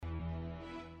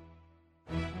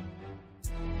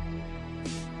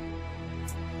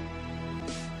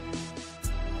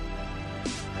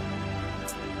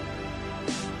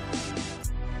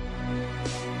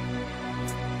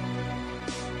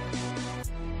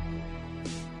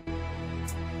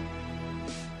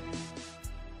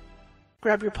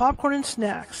Grab your popcorn and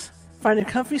snacks. Find a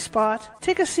comfy spot,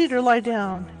 take a seat or lie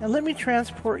down, and let me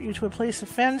transport you to a place of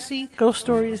fantasy, ghost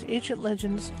stories, ancient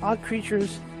legends, odd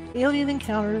creatures, alien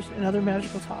encounters, and other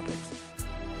magical topics.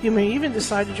 You may even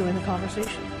decide to join the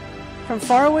conversation. From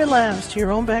faraway lands to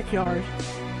your own backyard,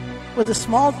 with a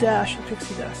small dash of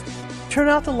pixie dust, turn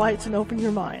out the lights and open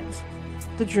your minds.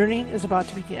 The journey is about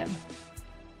to begin.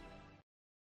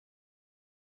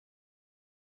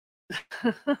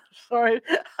 Sorry.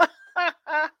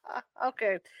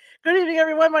 Okay. Good evening,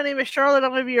 everyone. My name is Charlotte.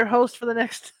 I'm going to be your host for the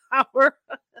next hour.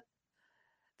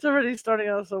 It's already starting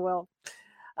out so well.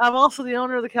 I'm also the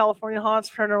owner of the California Haunts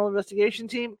Paranormal Investigation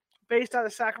Team, based out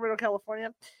of Sacramento,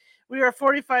 California. We are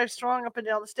 45 strong up and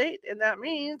down the state, and that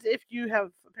means if you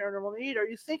have a paranormal need or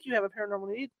you think you have a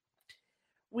paranormal need,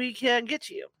 we can get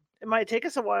to you. It might take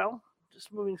us a while.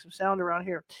 Just moving some sound around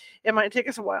here. It might take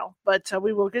us a while, but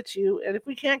we will get to you. And if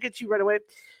we can't get to you right away,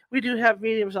 we do have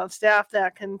mediums on staff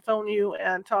that can phone you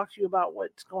and talk to you about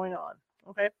what's going on.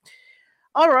 Okay?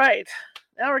 All right.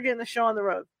 Now we're getting the show on the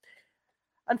road.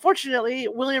 Unfortunately,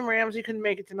 William Ramsey couldn't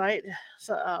make it tonight.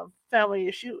 So, family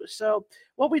issue. So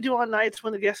what we do on nights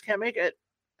when the guests can't make it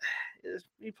is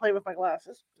we play with my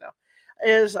glasses. No,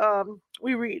 is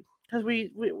we read. Because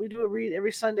we do a read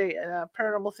every Sunday in a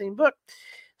paranormal themed book.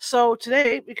 So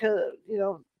today, because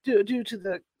due to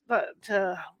the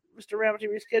Mr. Ramsey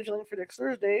rescheduling for next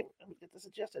Thursday, let me get this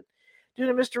adjusted. Due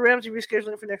to Mr. Ramsey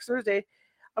rescheduling for next Thursday,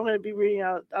 I'm going to be reading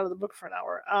out of the book for an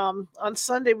hour. On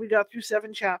Sunday, we got through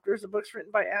 7 chapters. The book's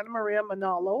written by Anna Maria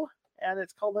Manalo, and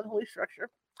it's called Unholy Structure.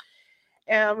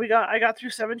 And I got through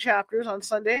 7 chapters on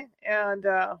Sunday, and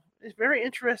it's very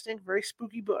interesting, very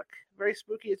spooky book. Very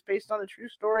spooky. It's based on a true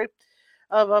story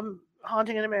of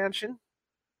haunting in a mansion.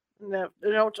 And,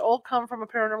 it's all come from a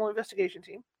paranormal investigation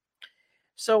team.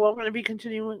 So I'm going to be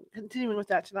continuing with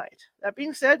that tonight. That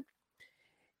being said,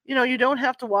 you don't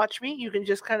have to watch me. You can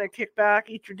just kind of kick back,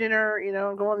 eat your dinner,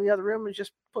 and go in the other room and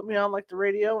just put me on like the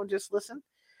radio and just listen.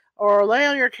 Or lay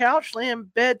on your couch, lay in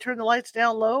bed, turn the lights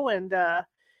down low, and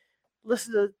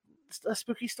listen to a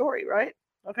spooky story, right?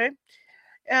 Okay.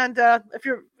 And if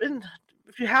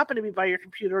you happen to be by your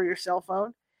computer or your cell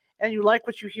phone, and you like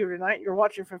what you hear tonight, you're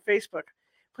watching from Facebook,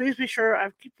 please be sure. I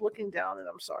keep looking down, and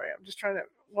I'm sorry. I'm just trying to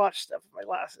watch stuff with my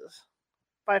glasses,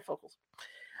 bifocals.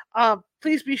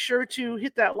 Please be sure to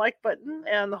hit that like button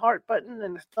and the heart button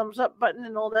and the thumbs up button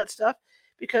and all that stuff,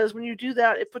 because when you do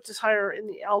that, it puts us higher in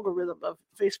the algorithm of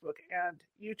Facebook and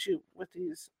YouTube with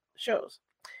these shows.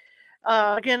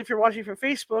 Again, if you're watching from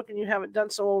Facebook and you haven't done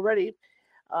so already,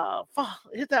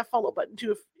 hit that follow button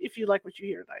too if you like what you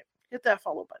hear tonight. Hit that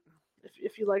follow button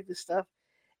if you like this stuff.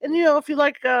 And if you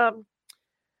like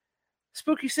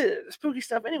spooky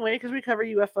stuff anyway, because we cover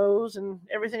UFOs and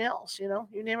everything else, you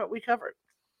name it, we cover it.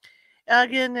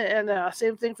 Again, and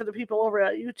same thing for the people over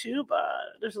at YouTube.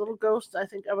 There's a little ghost, I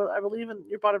believe, in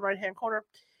your bottom right-hand corner.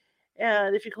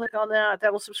 And if you click on that,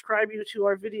 that will subscribe you to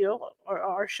our video or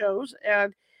our shows.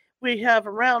 And we have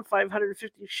around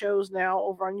 550 shows now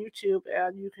over on YouTube,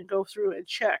 and you can go through and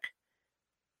check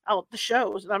out the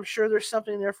shows. And I'm sure there's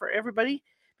something there for everybody,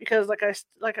 because like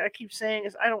I keep saying,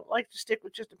 is I don't like to stick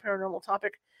with just a paranormal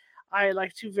topic. I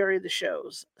like to vary the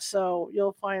shows, so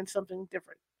you'll find something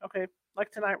different. Okay,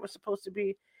 like tonight was supposed to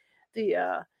be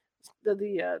the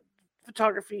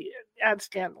photography ad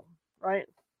scandal, right,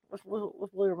 with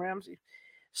William Ramsey.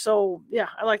 So yeah,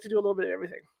 I like to do a little bit of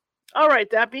everything. All right,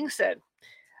 that being said,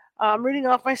 I'm reading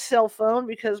off my cell phone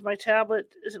because my tablet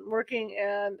isn't working,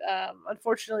 and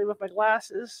unfortunately with my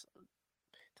glasses,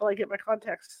 until I get my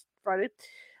contacts Friday,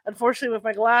 unfortunately with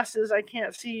my glasses, I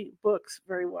can't see books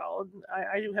very well.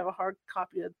 I do have a hard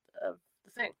copy of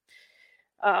the thing,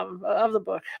 of the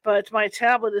book, but my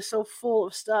tablet is so full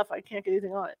of stuff, I can't get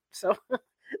anything on it. So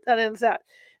that ends that.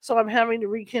 So I'm having to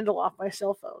rekindle off my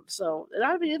cell phone. So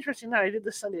that would be interesting. That I did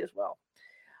this Sunday as well.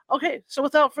 Okay, so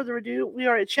without further ado, we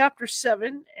are at chapter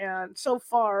 7, and so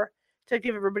far, to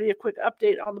give everybody a quick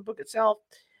update on the book itself,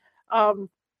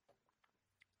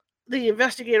 the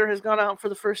investigator has gone out for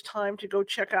the first time to go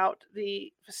check out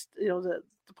the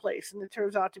place, and it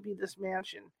turns out to be this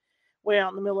mansion way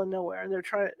out in the middle of nowhere, and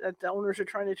the owners are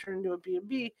trying to turn it into a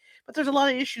B&B, but there's a lot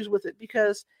of issues with it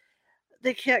because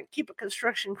they can't keep a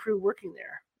construction crew working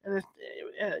there. And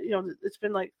it's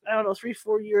been like, I don't know,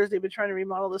 3-4 years they've been trying to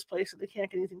remodel this place, and they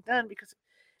can't get anything done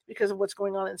because of what's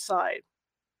going on inside.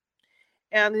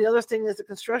 And the other thing is the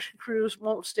construction crews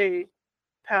won't stay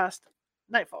past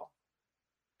nightfall.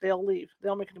 They'll leave.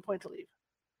 They'll make it a point to leave.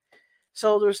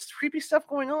 So there's creepy stuff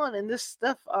going on, and this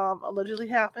stuff allegedly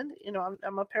happened.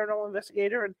 I'm a paranormal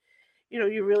investigator, and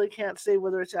you really can't say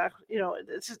whether it's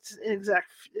it's an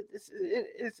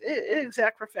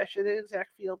exact profession, an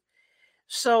exact field.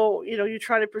 So, you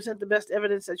try to present the best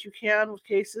evidence that you can with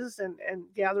cases and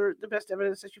gather the best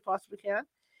evidence that you possibly can.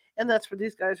 And that's where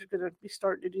these guys are going to be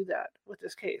starting to do that with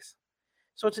this case.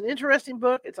 So it's an interesting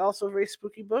book. It's also a very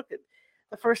spooky book.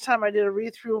 The first time I did a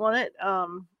read through on it,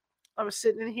 I was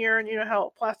sitting in here, and you know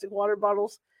how plastic water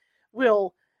bottles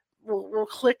will will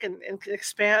click and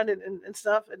expand and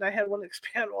stuff. And I had one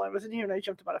expand while I was in here, and I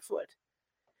jumped about a foot.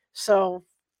 So,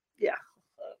 yeah.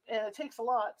 And it takes a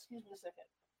lot. Excuse me a second.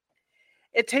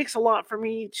 It takes a lot for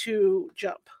me to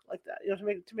jump like that,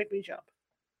 to make me jump.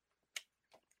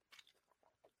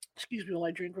 Excuse me while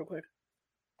I drink real quick.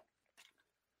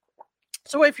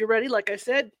 So if you're ready, like I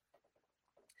said,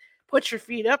 put your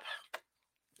feet up.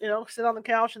 Sit on the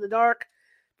couch in the dark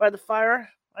by the fire.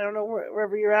 I don't know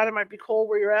wherever you're at. It might be cold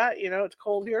where you're at. It's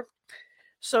cold here.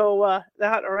 So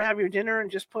that, or have your dinner and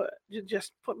just put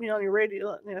me on your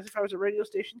radio. As if I was a radio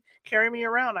station, carry me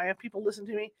around. I have people listen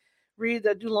to me read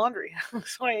that do laundry,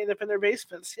 so I end up in their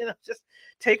basements. Just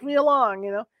take me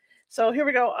along. So here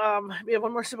we go. We have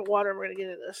one more sip of water, and we're gonna get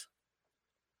into this.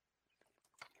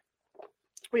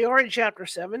 We are in chapter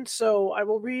 7, so I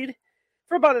will read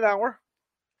for about an hour,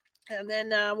 and then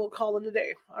we'll call it a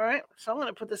day. All right. So I'm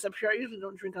gonna put this up here. I usually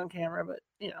don't drink on camera, but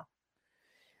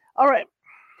All right.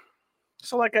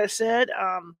 So like I said,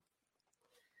 I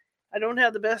don't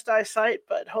have the best eyesight,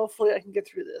 but hopefully I can get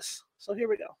through this. So here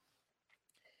we go.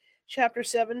 Chapter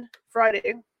 7,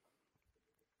 Friday.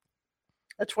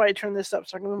 That's why I turned this up,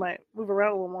 so I can move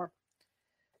around a little more.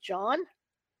 John?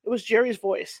 It was Jerry's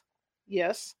voice.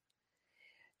 Yes.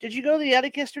 Did you go to the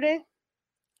attic yesterday?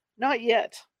 Not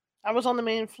yet. I was on the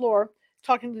main floor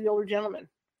talking to the older gentleman.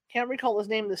 Can't recall his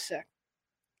name this sec.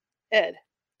 Ed.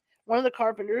 One of the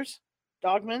carpenters.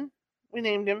 Dogman. We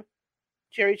named him.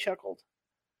 Jerry chuckled.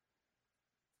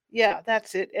 Yeah,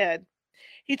 that's it, Ed.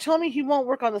 He told me he won't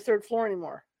work on the 3rd floor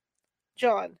anymore.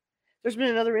 John, there's been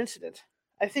another incident.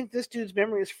 I think this dude's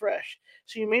memory is fresh,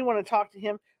 so you may want to talk to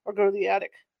him or go to the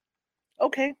attic.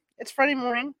 Okay, it's Friday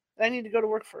morning, and I need to go to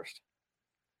work first.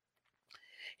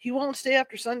 He won't stay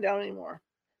after sundown anymore,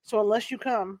 so unless you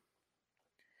come,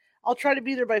 I'll try to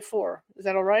be there by 4. Is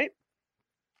that all right?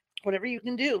 Whatever you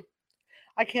can do.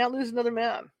 I can't lose another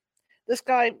man. This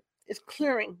guy is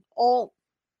clearing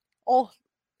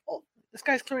this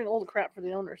guy's clearing all the crap for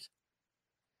the owners.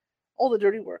 All the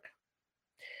dirty work.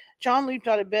 John leaped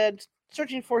out of bed,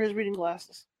 searching for his reading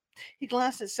glasses. He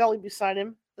glanced at Sally beside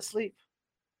him, asleep.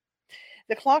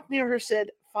 The clock near her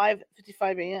said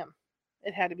 5:55 a.m.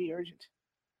 It had to be urgent.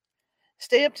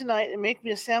 Stay up tonight and make me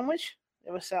a sandwich?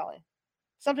 It was Sally.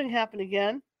 Something happened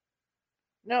again?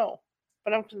 No,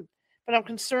 but I'm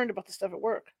concerned about the stuff at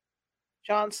work.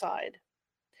 John sighed.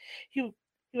 He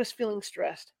was feeling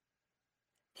stressed.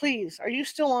 Please, are you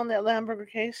still on that Lamberger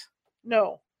case?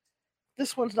 No,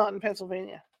 this one's not in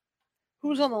Pennsylvania.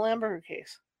 Who's on the Lamberger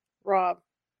case? Rob.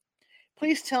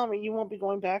 Please tell me you won't be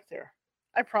going back there.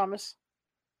 I promise.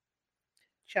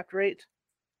 Chapter 8.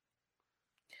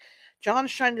 John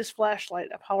shined his flashlight,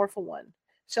 a powerful one,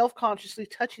 self-consciously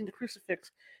touching the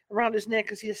crucifix around his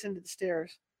neck as he ascended the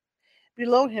stairs.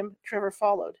 Below him, Trevor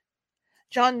followed.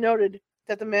 John noted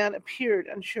that the man appeared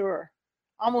unsure,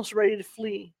 almost ready to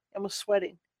flee, and was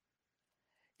sweating.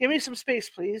 Give me some space,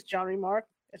 please, John remarked,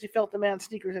 as he felt the man's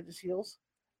sneakers at his heels.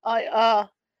 I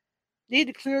need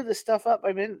to clear this stuff up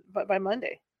by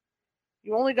Monday.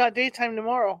 You only got daytime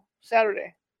tomorrow,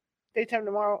 Saturday. Daytime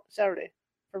tomorrow, Saturday.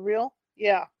 For real?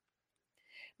 Yeah.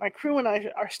 My crew and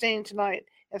I are staying tonight,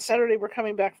 and Saturday we're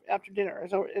coming back after dinner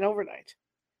as an overnight.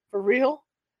 For real?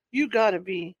 You gotta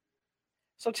be.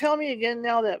 So tell me again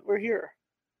now that we're here.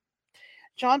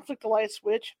 John flicked the light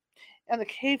switch, and the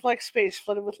cave-like space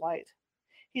flooded with light.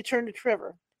 He turned to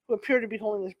Trevor, who appeared to be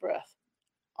holding his breath.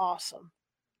 Awesome.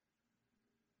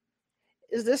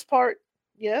 Is this part?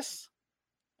 Yes.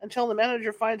 Until the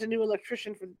manager finds a new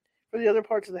electrician for the other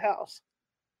parts of the house.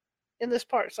 In this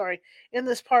part,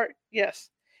 yes.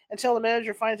 Until the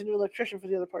manager finds a new electrician for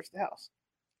the other parts of the house.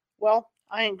 Well,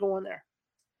 I ain't going there.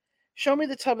 Show me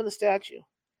the tub and the statue.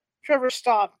 Trevor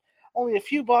stopped over a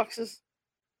few boxes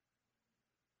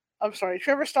and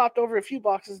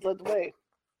led the way.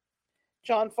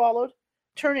 John followed,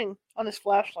 turning on his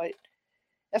flashlight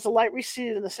as the light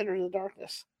receded in the center of the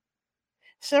darkness.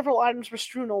 Several items were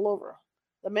strewn all over.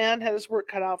 The man had his work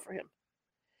cut out for him.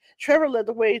 Trevor led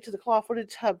the way to the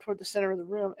claw-footed tub toward the center of the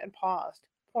room and paused,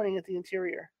 pointing at the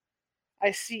interior.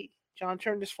 I see. John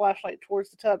turned his flashlight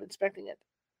towards the tub, inspecting it.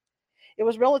 It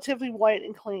was relatively white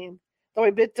and clean, though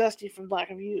a bit dusty from lack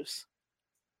of use.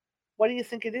 What do you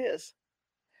think it is?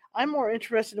 I'm more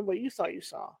interested in what you thought you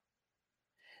saw.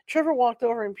 Trevor walked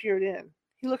over and peered in.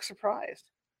 He looked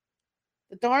surprised.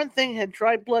 The darn thing had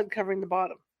dried blood covering the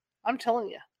bottom. I'm telling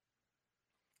you.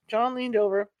 John leaned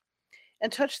over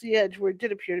and touched the edge where it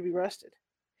did appear to be rusted.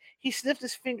 He sniffed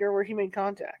his finger where he made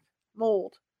contact.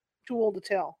 Mold. Too old to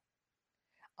tell.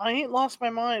 I ain't lost my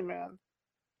mind, man.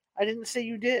 I didn't say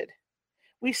you did.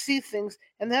 We see things,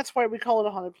 and that's why we call it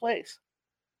a haunted place.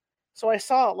 So I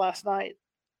saw it last night.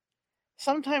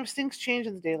 Sometimes things change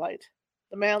in the daylight.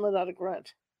 The man let out a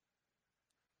grunt.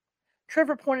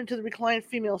 Trevor pointed to the reclined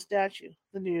female statue,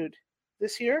 the nude.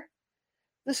 This here?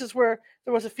 This is where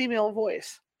there was a female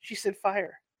voice. She said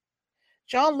fire.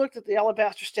 John looked at the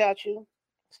alabaster statue,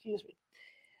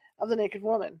 of the naked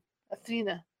woman.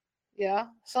 Athena. Yeah,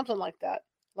 something like that.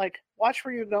 Like, watch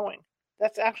where you're going.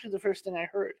 That's actually the first thing I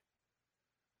heard.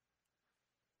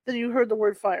 Then you heard the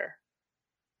word fire.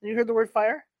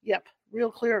 Yep,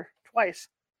 real clear, twice.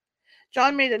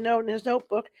 John made a note in his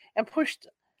notebook and pushed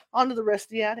onto the rest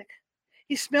of the attic.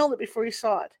 He smelled it before he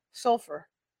saw it. Sulfur.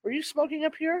 Were you smoking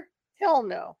up here? Hell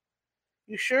no.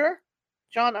 You sure?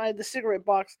 John eyed the cigarette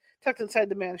box tucked inside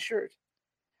the man's shirt.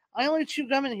 I only chew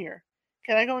gum in here.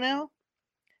 Can I go now?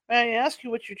 May I ask you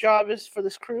what your job is for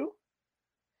this crew?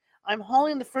 I'm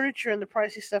hauling the furniture and the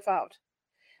pricey stuff out.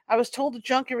 I was told to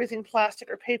junk everything plastic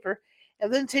or paper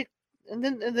and then take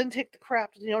the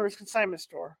crap to the owner's consignment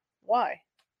store. Why?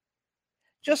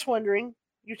 Just wondering.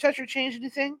 You touch or change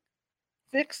anything?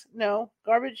 Fix? No.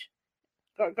 Garbage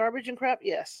and crap?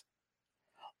 Yes.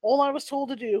 All I was told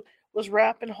to do was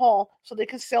wrap and haul so they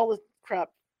can sell the crap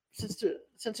since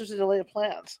there's a delay of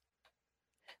plans.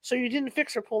 So you didn't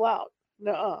fix or pull out?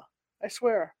 Nuh-uh. I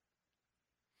swear.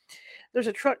 There's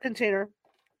a truck container.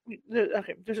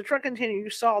 There's a truck container you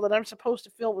saw that I'm supposed to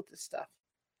fill with this stuff.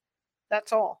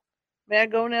 That's all. May I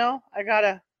go now? I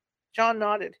gotta. John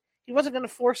nodded. He wasn't going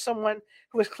to force someone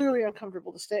who was clearly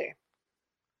uncomfortable to stay.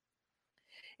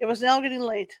 It was now getting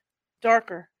late.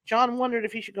 Darker. John wondered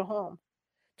if he should go home.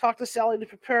 Talk to Sally to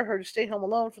prepare her to stay home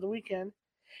alone for the weekend.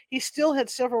 He still had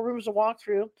several rooms to walk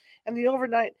through and the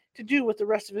overnight to do with the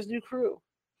rest of his new crew.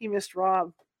 He missed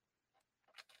Rob.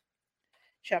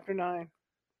 Chapter 9.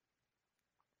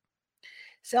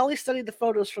 Sally studied the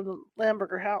photos from the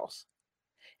Lamberger house,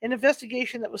 an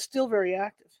investigation that was still very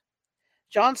active.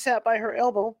 John sat by her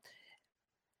elbow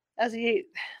as he ate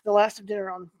the last of dinner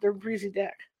on their breezy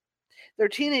deck. Their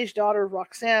teenage daughter,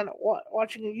 Roxanne,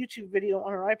 watching a YouTube video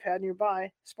on her iPad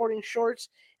nearby, sporting shorts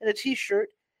and a t-shirt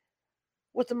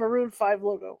with the Maroon 5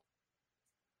 logo.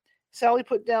 Sally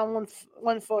put down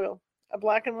one photo, a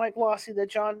black and white glossy that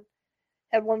John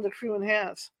had one of the crew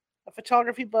enhance, a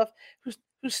photography buff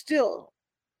who still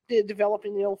did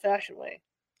developing the old-fashioned way.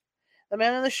 The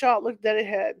man in the shot looked dead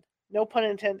ahead, no pun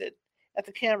intended, at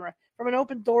the camera from an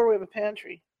open doorway of a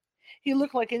pantry. He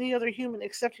looked like any other human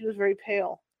except he was very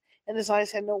pale, and his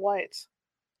eyes had no whites.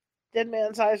 Dead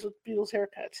man's eyes with Beatles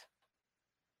haircut.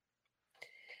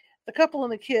 The couple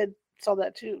and the kid saw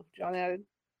that too, John added.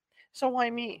 So why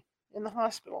me? In the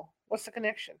hospital. What's the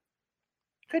connection?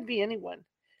 Could be anyone.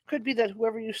 Could be that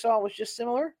whoever you saw was just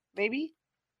similar, maybe?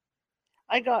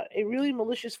 I got a really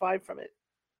malicious vibe from it.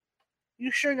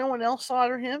 You sure no one else saw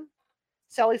it or him?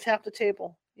 Sally tapped the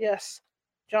table. Yes.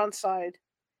 John sighed.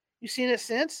 You seen it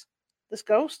since? This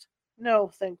ghost? No,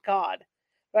 thank God.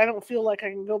 But I don't feel like I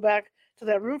can go back to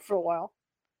that room for a while.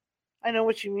 I know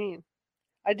what you mean.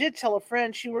 I did tell a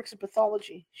friend she works in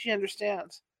pathology. She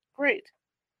understands. Great.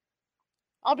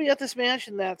 I'll be at this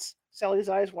mansion, Sally's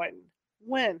eyes widened.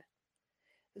 When?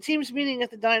 The team's meeting at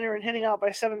the diner and heading out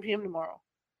by 7 p.m. tomorrow.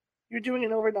 You're doing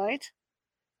it overnight?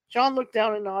 John looked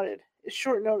down and nodded. It's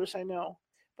short notice, I know,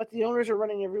 but the owners are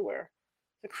running everywhere.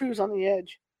 The crew's on the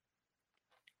edge.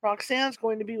 Roxanne's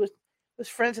going to be with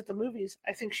friends at the movies.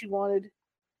 I think she wanted.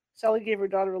 Sally gave her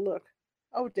daughter a look.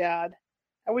 Oh, Dad,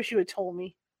 I wish you had told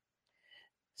me.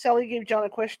 Sally gave John a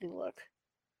questioning look.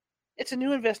 It's a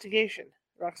new investigation,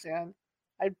 Roxanne.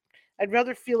 I'd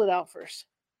rather feel it out first.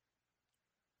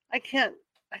 I can't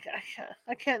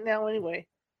now anyway.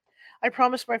 I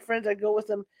promised my friends I'd go with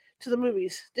them to the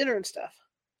movies, dinner and stuff.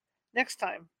 Next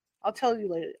time, I'll tell you,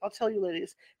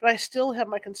 ladies, but I still have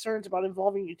my concerns about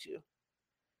involving you two.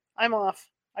 I'm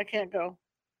off. I can't go.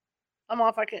 I'm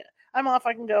off. I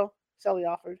can go, Sally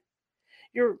offered.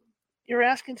 You're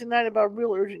asking tonight about a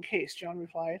real urgent case, John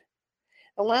replied.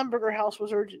 The Lamberger house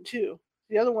was urgent too.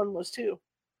 The other one was too.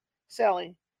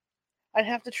 Sally, I'd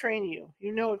have to train you.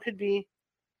 You know it could be.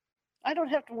 I don't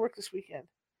have to work this weekend.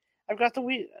 I've got the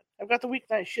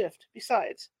weeknight shift.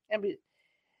 Besides, I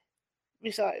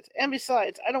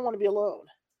don't want to be alone.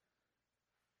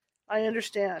 I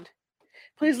understand.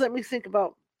 Please let me think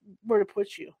about where to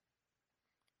put you.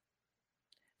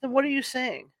 Then what are you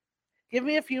saying? Give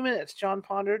me a few minutes, John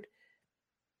pondered.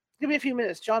 Give me a few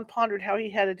minutes. John pondered how he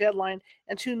had a deadline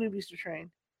and 2 newbies to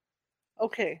train.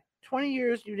 Okay, 20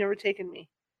 years you've never taken me.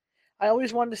 I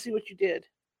always wanted to see what you did.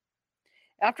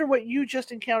 After what you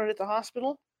just encountered at the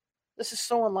hospital, this is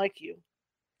so unlike you.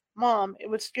 Mom, it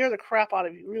would scare the crap out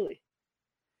of you, really.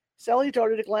 Sally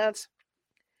darted a glance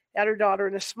at her daughter,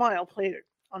 and a smile played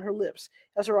on her lips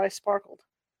as her eyes sparkled.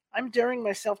 I'm daring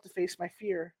myself to face my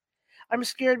fear. I'm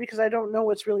scared because I don't know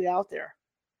what's really out there.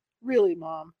 Really,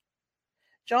 Mom.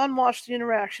 John watched the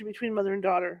interaction between mother and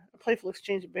daughter, a playful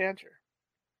exchange of banter.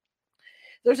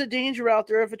 There's a danger out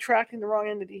there of attracting the wrong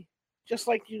entity, just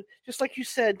like you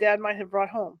said Dad might have brought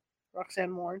home,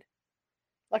 Roxanne warned.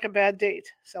 Like a bad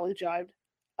date, Sally jibed.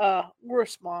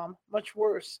 Worse, Mom, much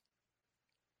worse.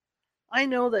 I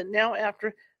know that now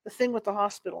after the thing with the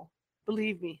hospital.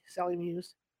 Believe me, Sally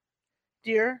mused.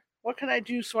 Dear, what can I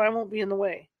do so I won't be in the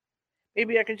way?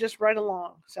 Maybe I can just ride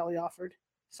along, Sally offered.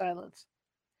 Silence.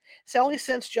 Sally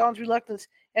sensed John's reluctance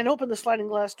and opened the sliding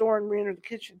glass door and re-entered the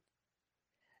kitchen.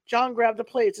 John grabbed the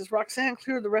plates as Roxanne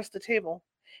cleared the rest of the table.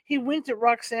 He winked at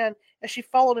Roxanne as she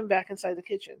followed him back inside the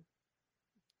kitchen.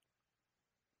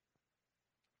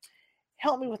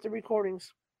 Help me with the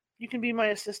recordings. You can be my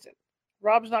assistant.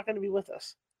 Rob's not going to be with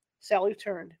us. Sally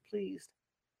turned, pleased.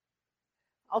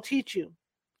 I'll teach you.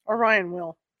 Or Ryan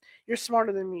will. You're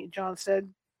smarter than me, John said.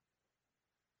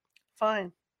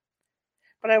 Fine.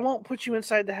 But I won't put you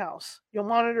inside the house. You'll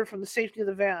monitor from the safety of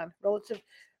the van.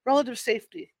 Relative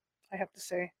safety, I have to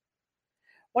say.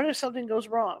 What if something goes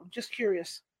wrong? Just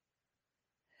curious.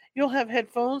 You'll have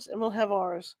headphones and we'll have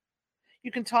ours.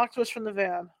 You can talk to us from the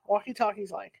van.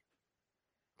 Walkie-talkies like.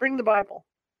 Bring the Bible.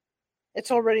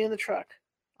 It's already in the truck.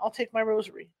 I'll take my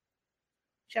rosary.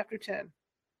 Chapter 10.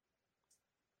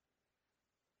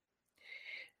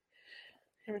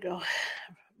 Here we go.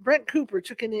 Brent Cooper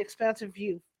took in the expansive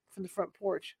view from the front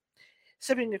porch,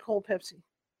 sipping a cold Pepsi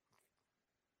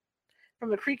from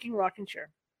the creaking rocking chair.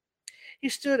 He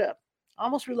stood up,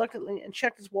 almost reluctantly, and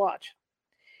checked his watch.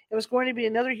 It was going to be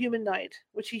another humid night,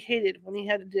 which he hated when he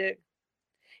had to dig.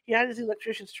 He had his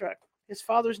electrician's truck, his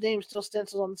father's name still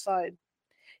stenciled on the side.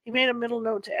 He made a mental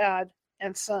note to add,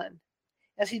 and son,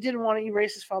 as he didn't want to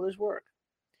erase his father's work.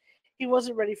 He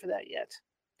wasn't ready for that yet.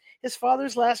 His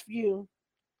father's last view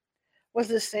was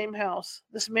this same house,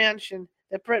 this mansion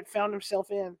that Brett found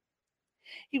himself in.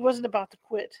 He wasn't about to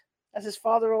quit, as his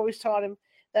father always taught him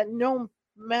that no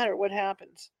matter what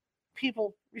happens,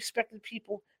 people respected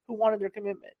people who wanted their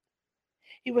commitment.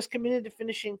 He was committed to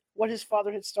finishing what his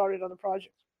father had started on the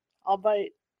project,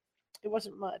 albeit it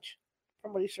wasn't much,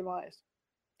 from what he surmised.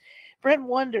 Brent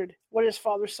wondered what his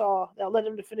father saw that led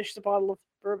him to finish the bottle of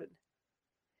bourbon.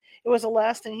 It was the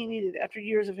last thing he needed after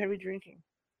years of heavy drinking.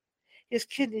 His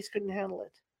kidneys couldn't handle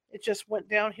it. It just went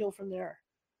downhill from there.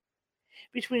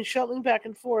 Between shuttling back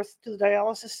and forth to the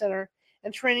dialysis center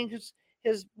and training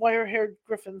his wire-haired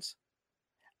griffins,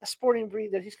 a sporting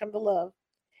breed that he's come to love,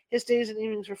 his days and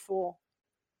evenings were full.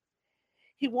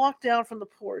 He walked down from the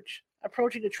porch,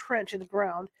 approaching a trench in the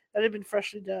ground that had been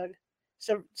freshly dug,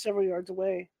 several yards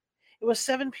away. It was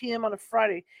 7 p.m. on a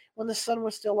Friday when the sun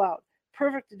was still out,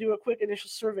 perfect to do a quick initial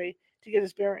survey to get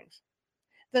his bearings.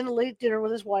 Then a late dinner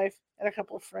with his wife and a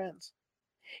couple of friends.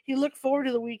 He looked forward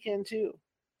to the weekend, too.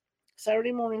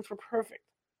 Saturday mornings were perfect,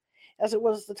 as it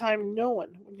was the time no one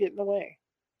would get in the way.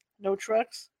 No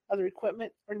trucks, other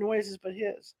equipment, or noises but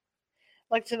his.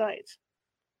 Like tonight.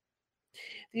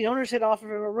 The owners had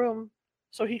offered him a room,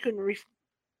 so he couldn't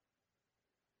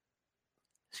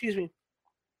excuse me.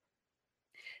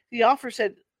 The owners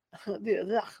had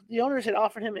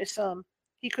offered him a sum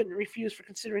he couldn't refuse for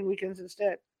considering weekends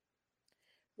instead.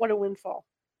 What a windfall.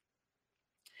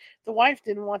 The wife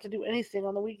didn't want to do anything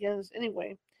on the weekends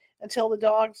anyway, until the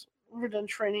dogs were done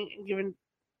training and given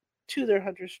to their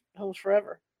hunters' homes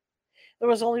forever. There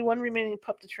was only one remaining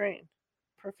pup to train.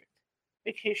 Perfect.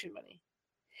 Vacation money.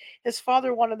 His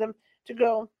father wanted them to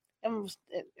go and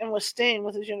was staying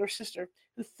with his younger sister,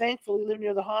 who thankfully lived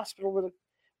near the hospital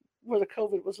where the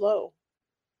COVID was low.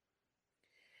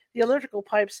 The electrical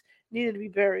pipes needed to be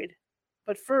buried,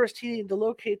 but first he needed to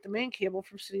locate the main cable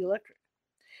from City Electric.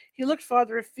 He looked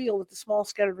farther afield at the small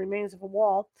scattered remains of a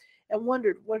wall and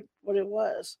wondered what it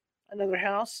was. Another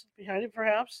house behind it,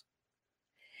 perhaps?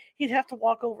 He'd have to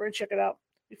walk over and check it out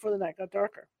before the night got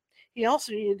darker. He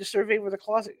also needed to survey where the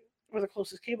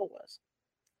closest cable was.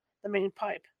 The main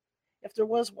pipe, if there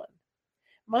was one,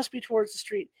 must be towards the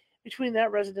street, between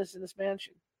that residence and this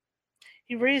mansion.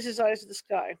 He raised his eyes to the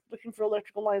sky, looking for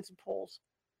electrical lines and poles.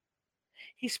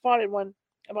 He spotted one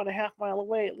about a half-mile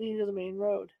away, leading to the main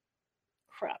road.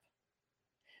 Crap.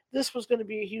 This was going to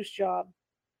be a huge job.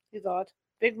 he thought.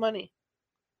 Big money.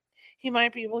 He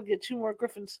might be able to get 2 more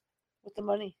griffins with the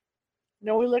money.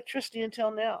 No electricity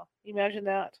until now. Imagine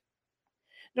that.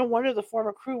 No wonder the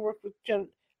former crew worked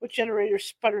with generators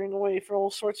sputtering away for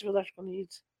all sorts of electrical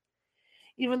needs.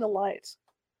 Even the lights.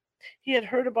 He had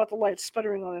heard about the lights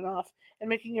sputtering on and off and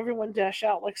making everyone dash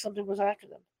out like something was after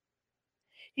them.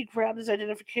 He grabbed his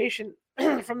identification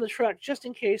from the truck just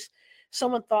in case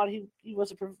someone thought he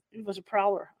was a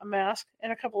prowler, a mask,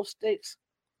 and a couple of stakes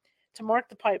to mark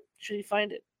the pipe should he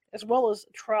find it, as well as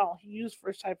a trowel he used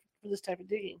for this type of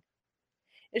digging.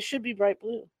 It should be bright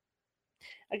blue.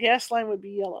 A gas line would be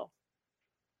yellow.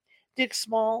 Dig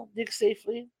small, dig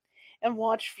safely, and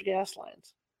watch for gas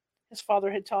lines. His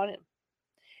father had taught him.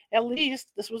 At least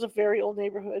this was a very old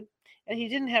neighborhood, and he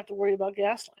didn't have to worry about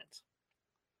gas lines.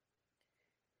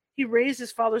 He raised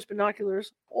his father's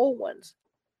binoculars, old ones,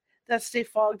 that stay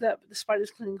fogged up despite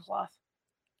his cleaning cloth.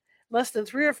 Less than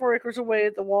 3 or 4 acres away,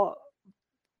 the wall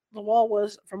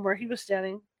was from where he was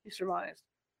standing, he surmised.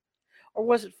 Or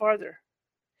was it farther?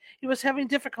 He was having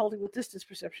difficulty with distance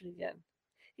perception again.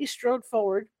 He strode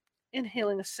forward,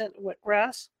 inhaling a scent of wet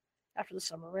grass after the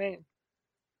summer rain.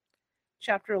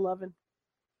 Chapter 11.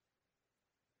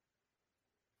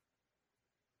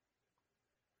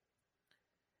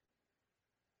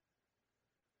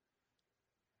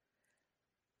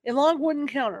 A long wooden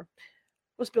counter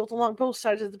was built along both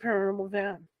sides of the paranormal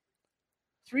van.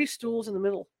 3 stools in the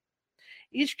middle.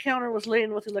 Each counter was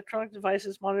laden with electronic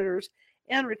devices, monitors,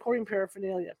 and recording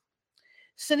paraphernalia.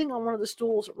 Sitting on one of the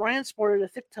stools, Ryan sported a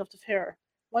thick tuft of hair,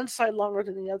 one side longer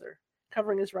than the other,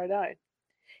 covering his right eye.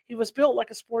 He was built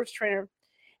like a sports trainer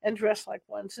and dressed like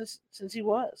one since he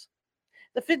was.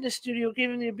 The fitness studio gave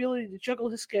him the ability to juggle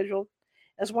his schedule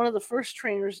as one of the first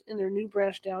trainers in their new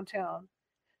branch downtown.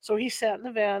 So he sat in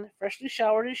the van, freshly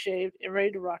showered and shaved, and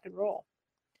ready to rock and roll.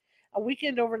 A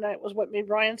weekend overnight was what made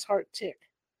Ryan's heart tick.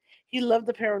 He loved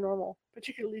the paranormal,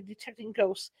 particularly detecting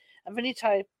ghosts of any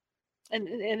type and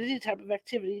any type of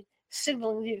activity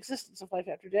signaling the existence of life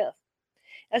after death.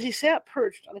 As he sat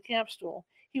perched on the camp stool,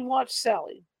 he watched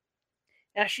Sally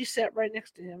as she sat right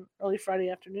next to him early Friday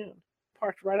afternoon,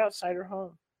 parked right outside her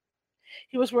home.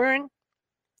 He was wearing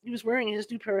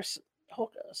his new pair of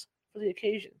hokas for the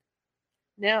occasion.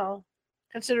 Now,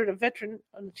 considered a veteran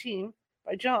on the team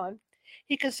by John,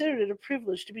 he considered it a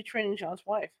privilege to be training John's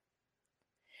wife.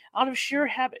 Out of sheer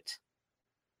habit,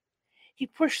 he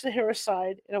pushed the hair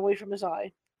aside and away from his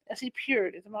eye as he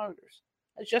peered at the monitors,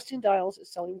 adjusting dials as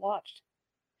Sally watched.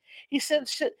 He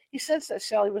sensed that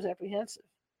Sally was apprehensive,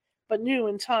 but knew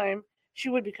in time she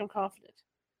would become confident.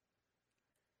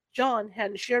 John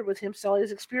hadn't shared with him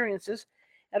Sally's experiences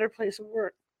at her place of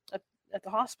work at the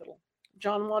hospital.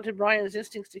 John wanted Ryan's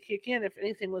instincts to kick in if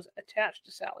anything was attached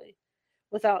to Sally,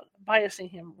 without biasing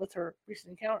him with her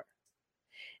recent encounter.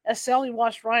 As Sally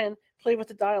watched Ryan play with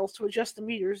the dials to adjust the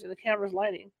meters and the camera's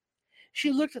lighting,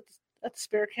 she looked at the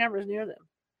spare cameras near them,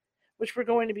 which were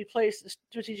going to be placed in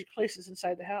strategic places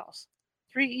inside the house.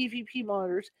 3 EVP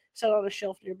monitors sat on a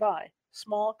shelf nearby,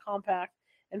 small, compact,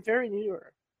 and very near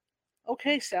her.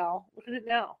 Okay, Sal, look at it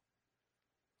now.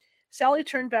 Sally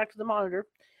turned back to the monitor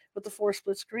with the 4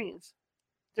 split screens.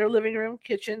 Their living room,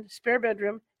 kitchen, spare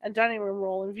bedroom, and dining room were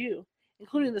all in view,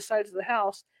 including the sides of the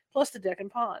house, plus the deck and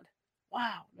pond.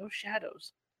 Wow, no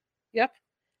shadows. Yep,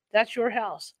 that's your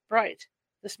house. Bright.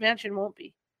 This mansion won't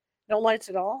be. No lights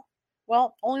at all?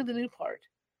 Well, only the new part.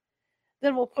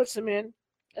 Then we'll put some in,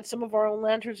 and some of our own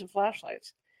lanterns and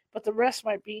flashlights, but the rest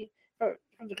might be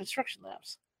from the construction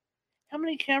labs. How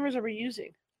many cameras are we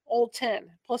using? All 10,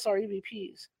 plus all our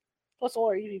EVPs.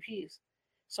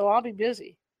 So I'll be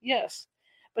busy. Yes,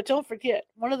 but don't forget,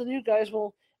 one of the new guys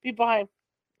will be by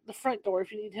the front door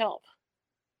if you need help.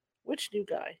 Which new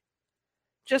guy?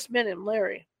 Just met him,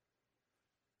 Larry.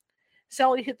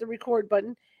 Sally hit the record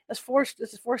button as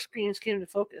the 4 screens came into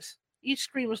focus. Each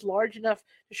screen was large enough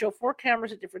to show 4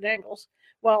 cameras at different angles,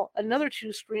 while another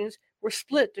 2 screens were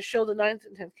split to show the 9th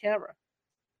and 10th camera.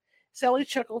 Sally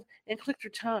chuckled and clicked her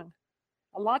tongue.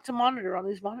 A lot to monitor on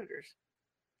these monitors.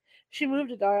 She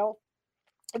moved a dial,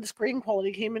 and the screen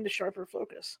quality came into sharper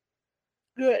focus.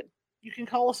 Good. You can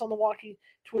call us on the walkie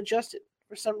to adjust it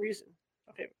for some reason.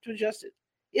 Okay, to adjust it.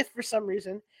 If for some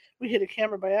reason we hit a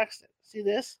camera by accident. See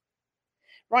this?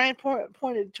 Ryan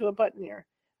pointed to a button near,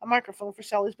 a microphone for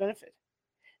Sally's benefit.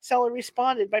 Sally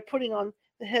responded by putting on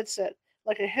the headset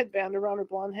like a headband around her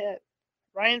blonde head.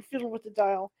 Ryan fiddled with the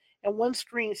dial, and one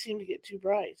screen seemed to get too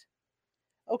bright.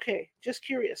 Okay, just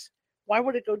curious. Why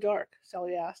would it go dark?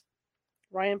 Sally asked.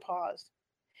 Ryan paused.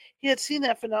 He had seen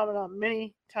that phenomenon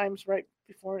many times right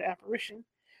before an apparition,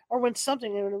 or when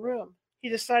something in a room. He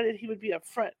decided he would be up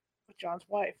front with John's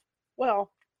wife.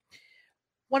 Well,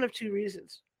 One of two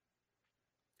reasons.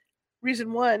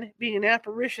 Reason one, being an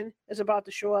apparition is about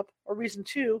to show up, or reason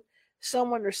two,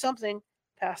 someone or something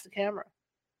passed the camera.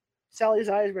 Sally's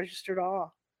eyes registered awe.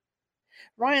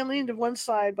 Ryan leaned to one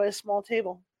side by a small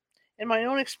table. In my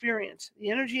own experience, the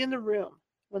energy in the room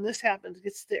when this happens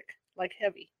gets thick, like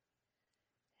heavy.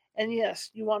 And yes,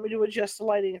 you want me to adjust the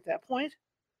lighting at that point?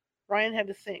 Ryan had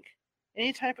to think.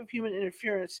 Any type of human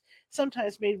interference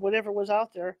sometimes made whatever was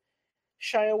out there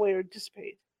shy away or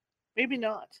dissipate. Maybe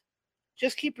not.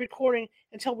 Just keep recording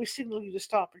until we signal you to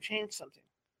stop or change something.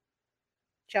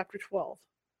 Chapter 12.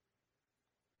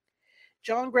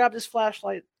 John grabbed his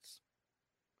flashlights.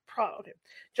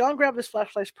 John grabbed his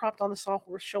flashlights propped on the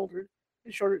sawhorse, shouldered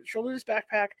his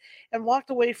backpack, and walked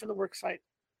away from the worksite.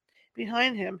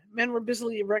 Behind him, men were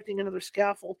busily erecting another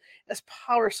scaffold as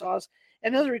power saws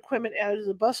and other equipment added to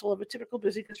the bustle of a typical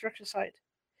busy construction site.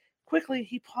 Quickly,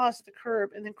 he paused at the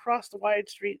curb and then crossed the wide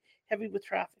street, heavy with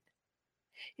traffic.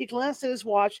 He glanced at his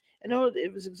watch and noted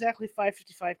it was exactly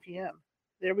 5:55 p.m.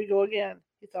 There we go again,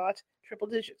 he thought, triple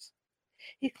digits.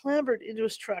 He clambered into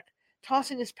his truck,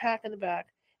 tossing his pack in the back,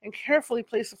 and carefully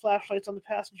placed the flashlights on the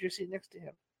passenger seat next to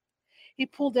him. He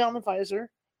pulled down the visor,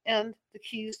 and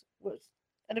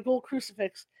a gold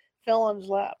crucifix fell on his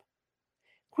lap.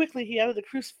 Quickly, he added the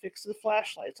crucifix to the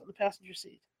flashlights on the passenger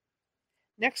seat.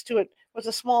 Next to it was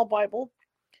a small Bible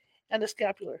and a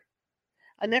scapular,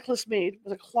 a necklace made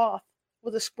with a cloth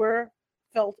with a square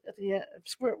felt at the end,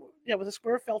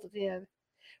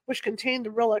 which contained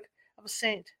the relic of a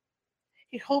saint.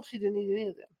 He hoped he didn't need any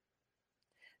of them.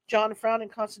 John frowned in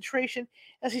concentration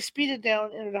as he speeded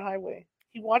down and entered the highway.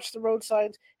 He watched the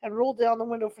roadsides and rolled down the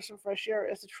window for some fresh air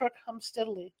as the truck hummed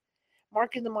steadily,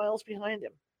 marking the miles behind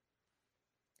him.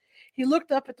 He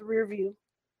looked up at the rear view,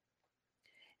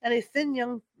 and a thin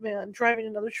young man driving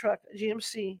another truck, a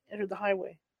GMC, entered the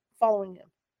highway, following him.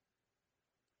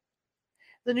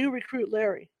 The new recruit,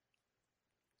 Larry.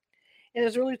 In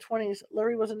his early 20s,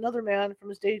 Larry was another man from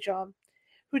his day job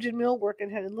who did mill work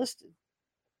and had enlisted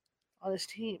on his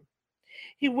team.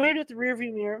 He waved at the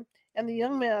rearview mirror, and the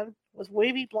young man with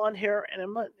wavy blonde hair and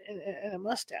a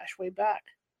mustache way back.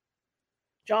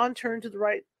 John turned to the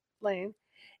right lane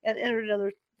and entered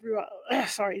another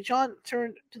John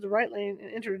turned to the right lane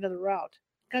and entered another route,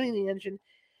 gunning the engine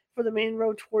for the main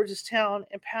road towards his town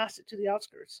and past it to the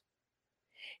outskirts.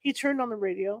 He turned on the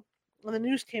radio, and the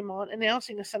news came on,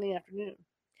 announcing a sunny afternoon.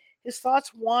 His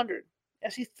thoughts wandered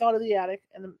as he thought of the attic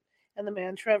and the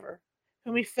man Trevor,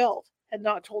 whom he felt had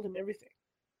not told him everything.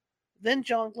 Then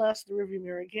John glanced at the rearview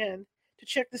mirror again to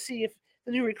check to see if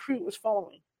the new recruit was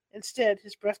following. Instead,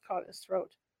 his breath caught in his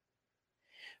throat.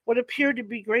 What appeared to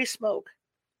be gray smoke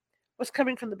was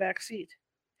coming from the back seat.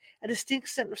 A distinct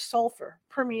scent of sulfur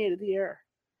permeated the air.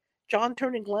 John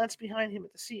turned and glanced behind him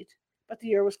at the seat, but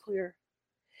the air was clear.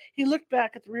 He looked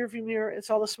back at the rearview mirror and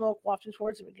saw the smoke wafting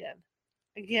towards him again.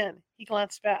 Again, he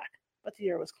glanced back, but the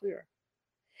air was clear.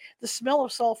 The smell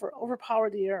of sulfur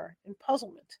overpowered the air. In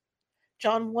puzzlement,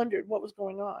 John wondered what was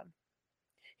going on.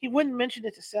 He wouldn't mention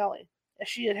it to Sally, as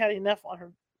she had enough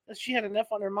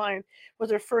on her mind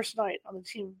with her first night on the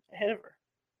team ahead of her.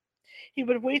 He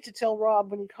would wait to tell Rob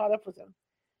when he caught up with him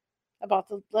about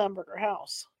the Lamberger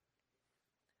house.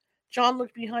 John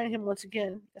looked behind him once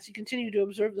again as he continued to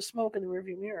observe the smoke in the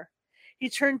rearview mirror. He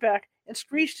turned back and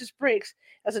screeched his brakes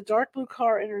as a dark blue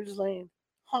car entered his lane,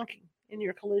 honking in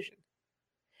near collision.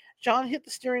 John hit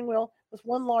the steering wheel with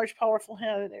one large, powerful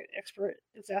hand in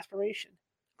exasperation.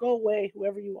 Go away,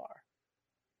 whoever you are.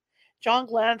 John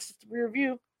glanced at the rear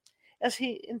view as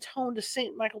he intoned a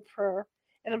St. Michael prayer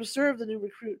and observed the new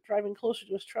recruit driving closer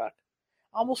to his truck,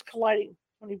 almost colliding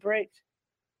when he braked.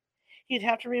 He'd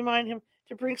have to remind him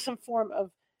to bring some form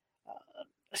of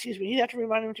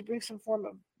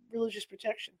religious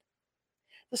protection.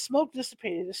 The smoke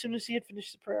dissipated as soon as he had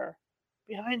finished the prayer.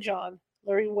 Behind John,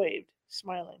 Larry waved,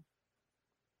 smiling.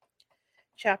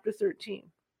 Chapter 13.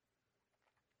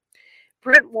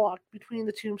 Brent walked between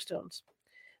the tombstones,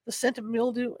 the scent of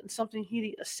mildew and something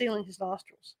heaty assailing his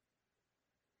nostrils.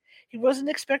 He wasn't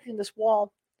expecting this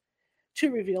wall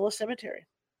to reveal a cemetery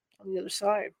on the other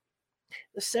side.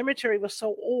 The cemetery was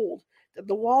so old that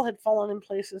the wall had fallen in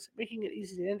places, making it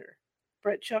easy to enter.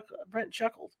 Brent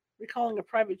chuckled, recalling a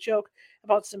private joke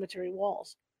about cemetery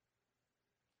walls.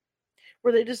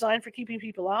 Were they designed for keeping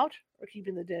people out or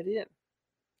keeping the dead in?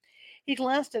 He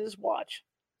glanced at his watch,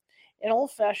 an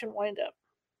old-fashioned wind-up.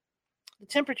 The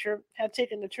temperature had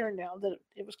taken a turn now that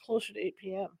it was closer to 8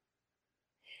 p.m.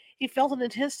 He felt an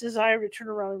intense desire to turn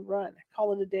around and run,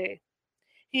 call it a day.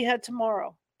 He had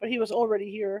tomorrow, but he was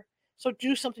already here, so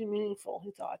do something meaningful,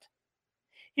 he thought.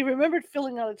 He remembered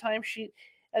filling out a timesheet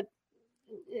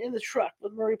in the truck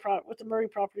with the Murray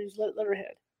Properties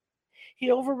letterhead.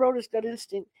 He overrode his gut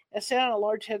instinct and sat on a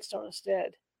large headstone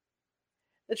instead.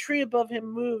 The tree above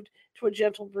him moved to a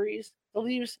gentle breeze, the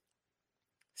leaves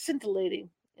scintillating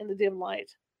in the dim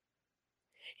light.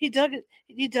 He dug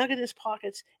in his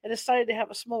pockets and decided to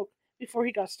have a smoke before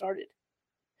he got started.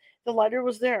 The lighter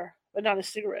was there, but not his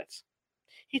cigarettes.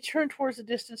 He turned towards the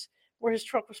distance where his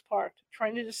truck was parked,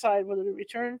 trying to decide whether to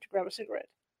return to grab a cigarette.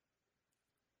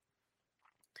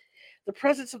 The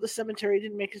presence of the cemetery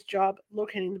didn't make his job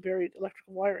locating the buried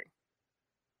electrical wiring,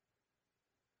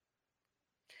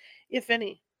 if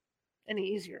any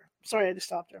easier. Sorry, I had to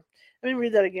stop there. Let me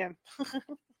read that again.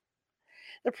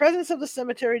 The presence of the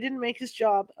cemetery didn't make his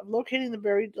job of locating the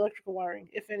buried electrical wiring,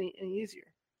 if any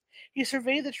easier. He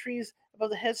surveyed the trees above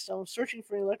the headstone, searching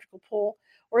for an electrical pole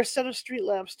or a set of street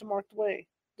lamps to mark the way.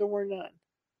 There were none.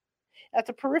 At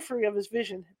the periphery of his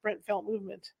vision, Brent felt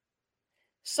movement.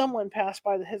 Someone passed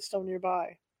by the headstone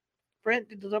nearby. Brent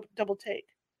did the double take.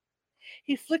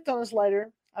 He flicked on his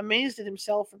lighter, amazed at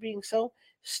himself for being so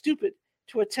stupid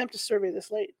to attempt to survey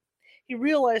this late. He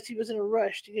realized he was in a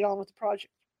rush to get on with the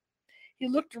project. He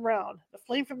looked around, the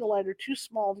flame from the lighter too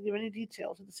small to give any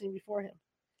detail to the scene before him.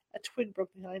 A twig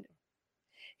broke behind him.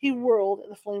 He whirled,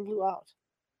 and the flame blew out.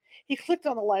 He clicked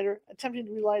on the lighter, attempting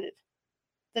to relight it.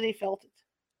 Then he felt it.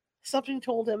 Something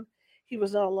told him he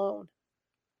was not alone.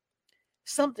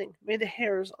 Something made the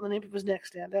hairs on the nape of his neck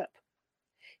stand up.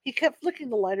 He kept flicking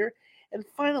the lighter and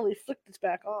finally flicked it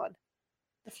back on.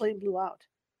 The flame blew out.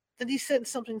 Then he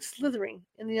sensed something slithering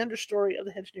in the understory of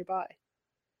the hedge nearby.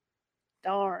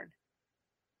 Darn.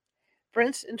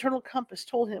 Brent's internal compass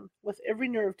told him with every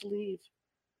nerve to leave.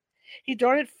 He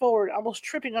darted forward, almost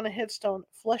tripping on a headstone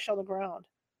flush on the ground.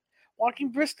 Walking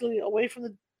briskly away from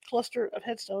the cluster of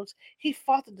headstones, he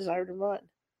fought the desire to run.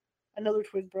 Another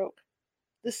twig broke.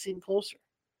 This seemed closer.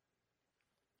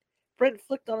 Brent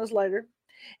flicked on his lighter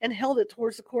and held it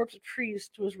towards the corpse of trees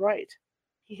to his right.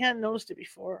 He hadn't noticed it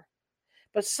before,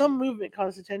 but some movement caught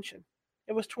his attention.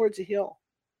 It was towards a hill.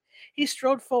 He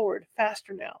strode forward,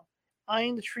 faster now,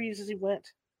 eyeing the trees as he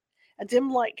went. A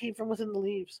dim light came from within the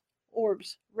leaves.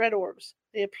 Orbs, red orbs,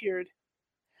 they appeared.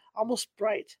 Almost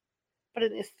bright, but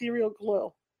an ethereal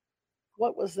glow.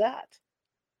 What was that?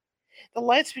 The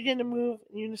lights began to move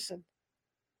in unison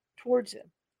towards him,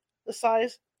 the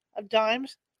size of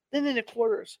dimes, then into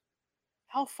quarters.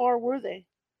 How far were they?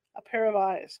 A pair of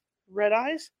eyes. Red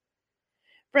eyes?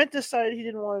 Brent decided he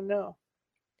didn't want to know.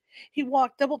 He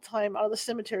walked double time out of the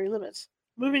cemetery limits,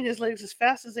 moving his legs as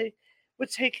fast as they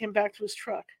would take him back to his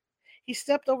truck. He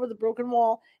stepped over the broken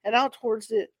wall and out towards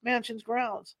the mansion's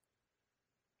grounds.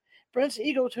 Brent's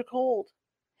ego took hold,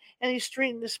 and he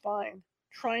straightened his spine,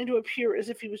 trying to appear as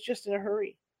if he was just in a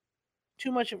hurry.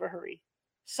 Too much of a hurry.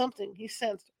 Something, he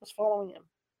sensed, was following him.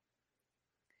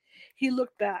 He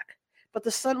looked back, but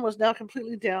the sun was now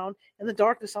completely down and the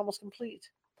darkness almost complete.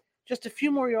 Just a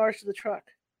few more yards to the truck.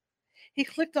 He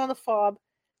clicked on the fob,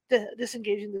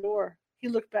 disengaging the door. He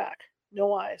looked back.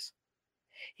 No eyes.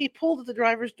 He pulled at the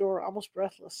driver's door, almost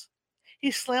breathless. He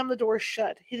slammed the door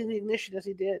shut, hitting the ignition as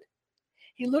he did.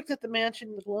 He looked at the mansion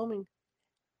in the gloaming,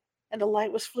 and a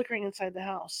light was flickering inside the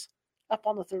house, up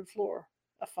on the third floor.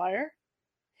 A fire?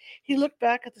 He looked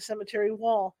back at the cemetery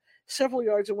wall, several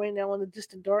yards away now in the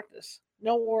distant darkness.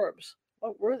 No orbs.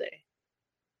 What were they?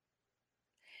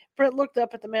 Brent looked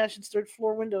up at the mansion's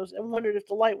third-floor windows and wondered if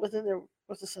the light within there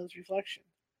was the sun's reflection.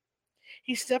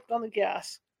 He stepped on the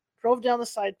gas, drove down the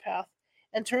side path,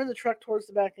 and turned the truck towards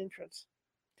the back entrance.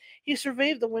 He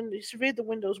surveyed the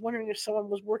windows, wondering if someone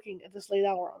was working at this late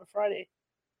hour on a Friday.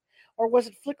 Or was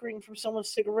it flickering from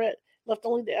someone's cigarette, left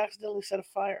only to accidentally set a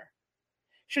fire?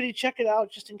 Should he check it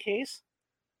out just in case?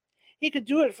 He could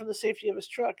do it from the safety of his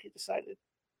truck, he decided.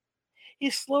 He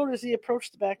slowed as he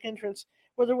approached the back entrance,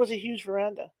 where there was a huge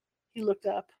veranda. He looked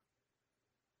up.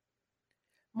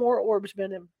 More orbs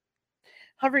met him,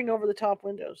 hovering over the top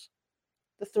windows,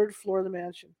 the third floor of the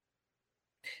mansion.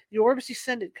 The orbs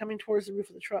descended, coming towards the roof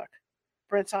of the truck.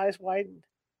 Brent's eyes widened.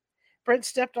 Brent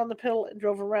stepped on the pedal and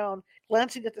drove around,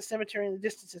 glancing at the cemetery in the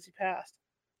distance as he passed.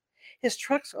 His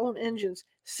truck's own engines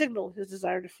signaled his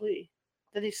desire to flee.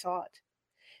 Then he saw it.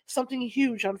 Something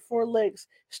huge on four legs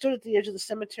stood at the edge of the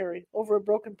cemetery, over a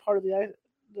broken part of the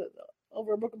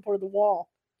wall,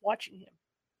 watching him.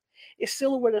 A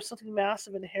silhouette of something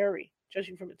massive and hairy,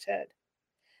 judging from its head.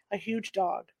 A huge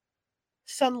dog.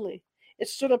 Suddenly, it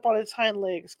stood up on its hind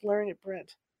legs, glaring at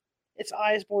Brent. Its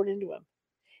eyes bored into him.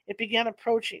 It began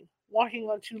approaching, walking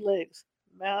on two legs.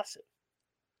 Massive.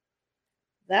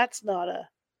 That's not a...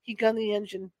 He gunned the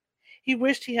engine. He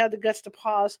wished he had the guts to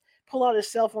pause, pull out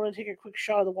his cell phone, and take a quick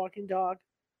shot of the walking dog.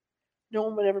 No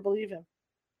one would ever believe him.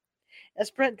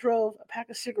 As Brent drove, a pack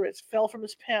of cigarettes fell from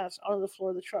his pants onto the floor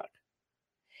of the truck.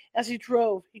 As he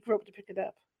drove, he groped to pick it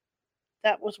up.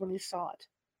 That was when he saw it.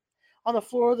 On the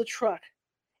floor of the truck,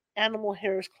 animal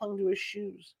hairs clung to his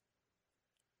shoes.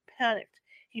 Panicked,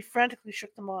 he frantically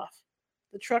shook them off.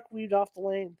 The truck weaved off the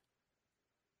lane.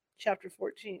 Chapter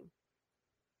 14.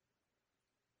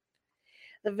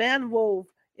 The van wove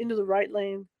into the right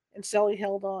lane, and Sally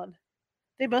held on.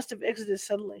 They must have exited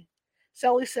suddenly.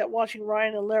 Sally sat watching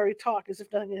Ryan and Larry talk as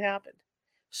if nothing had happened.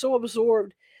 So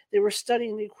absorbed, they were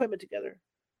studying the equipment together.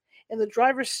 In the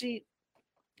driver's seat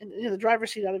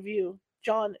out of view,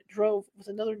 John drove with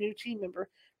another new team member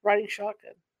riding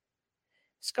shotgun.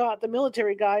 Scott, the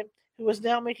military guy, who was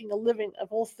now making a living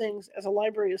of all things as a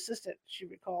library assistant, she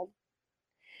recalled.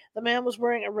 The man was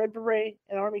wearing a red beret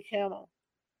and army camo,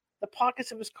 the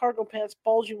pockets of his cargo pants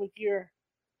bulging with gear.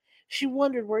 She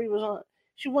wondered whether he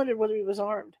was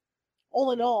armed.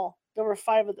 All in all, there were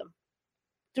 5 of them,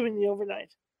 doing the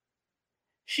overnight.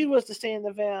 She was to stay in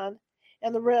the van,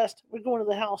 and the rest would go into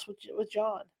the house with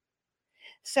John.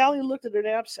 Sally looked at her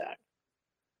knapsack.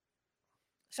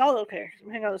 Okay,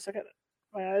 hang on a second.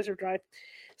 My eyes are dry.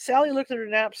 Sally looked at her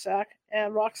knapsack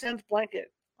and Roxanne's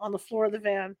blanket on the floor of the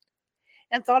van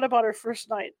and thought about her first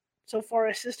night so far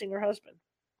assisting her husband.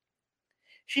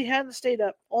 She hadn't stayed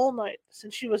up all night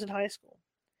since she was in high school.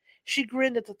 She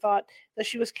grinned at the thought that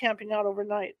she was camping out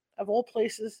overnight, of all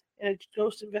places, in a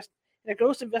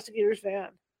ghost investigator's van.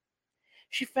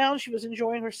 She found she was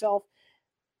enjoying herself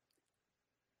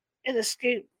in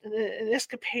an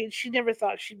escapade she never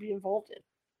thought she'd be involved in.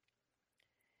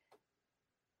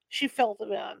 She felt the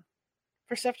van,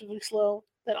 perceptibly slow,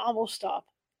 then almost stop.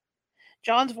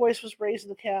 John's voice was raised in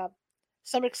the cab,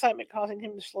 some excitement causing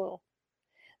him to slow.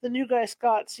 The new guy,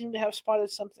 Scott, seemed to have spotted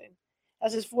something,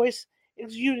 as his voice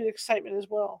exuded excitement as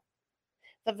well.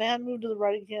 The van moved to the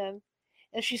right again,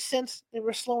 and she sensed they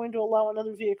were slowing to allow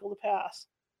another vehicle to pass.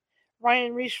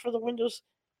 Ryan reached for the window's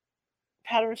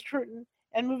patterned curtain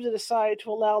and moved it aside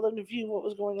to allow them to view what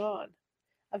was going on.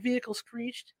 A vehicle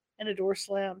screeched, and a door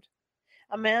slammed.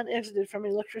 A man exited from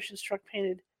an electrician's truck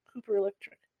painted Cooper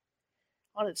Electric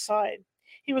on its side.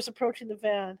 He was approaching the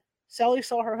van. Sally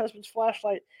saw her husband's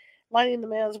flashlight lighting the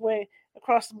man's way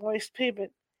across the moist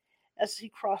pavement as he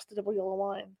crossed the double yellow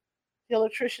line. The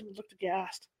electrician looked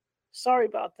aghast. Sorry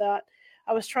about that.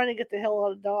 I was trying to get the hell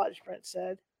out of Dodge, Brent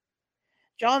said.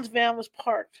 John's van was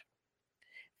parked,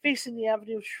 facing the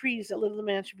avenue of trees that led to the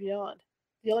mansion beyond.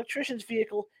 The electrician's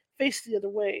vehicle faced the other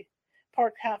way,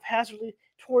 parked haphazardly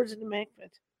towards an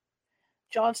embankment.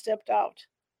 John stepped out,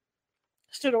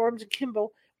 stood arms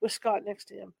akimbo with Scott next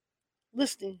to him,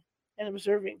 listening and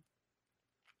observing.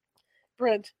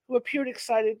 Brent, who appeared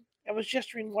excited and was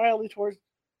gesturing wildly towards...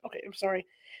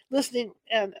 Listening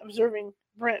and observing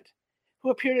Brent, who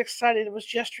appeared excited and was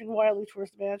gesturing wildly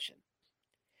towards the mansion.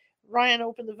 Ryan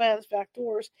opened the van's back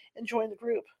doors and joined the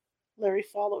group. Larry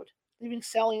followed, leaving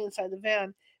Sally inside the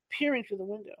van, peering through the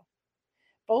window.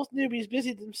 Both newbies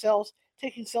busied themselves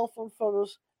taking cell phone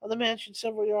photos of the mansion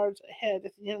several yards ahead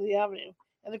at the end of the avenue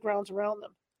and the grounds around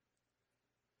them.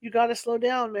 You gotta slow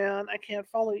down, man. I can't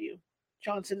follow you,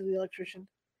 John said to the electrician.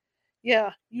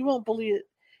 Yeah, you won't believe it.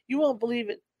 You won't believe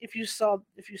it if you saw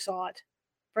it.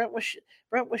 Brent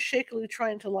was shakily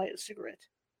trying to light a cigarette.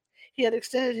 He had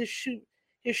extended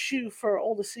his shoe for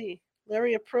all to see.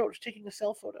 Larry approached, taking a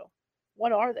cell photo.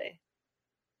 What are they?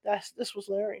 This was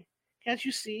Larry. Can't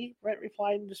you see? Brent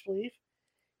replied in disbelief.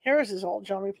 Hairs is all,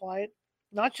 John replied.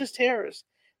 Not just hairs.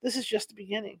 This is just the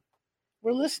beginning.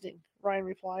 We're listening, Ryan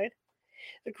replied.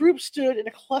 The group stood in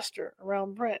a cluster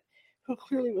around Brent, who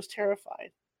clearly was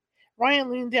terrified.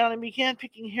 Ryan leaned down and began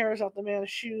picking hairs off the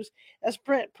man's shoes as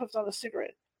Brent puffed on a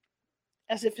cigarette,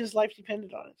 as if his life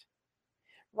depended on it.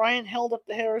 Ryan held up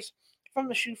the hairs from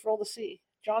the shoe for all to see.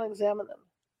 John examined them.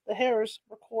 The hairs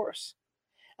were coarse,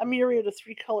 a myriad of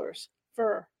 3 colors,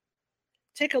 fur.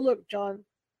 Take a look, John.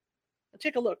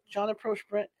 John approached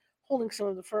Brent, holding some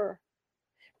of the fur.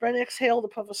 Brent exhaled a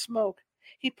puff of smoke.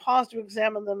 He paused to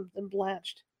examine them, then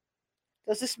blanched.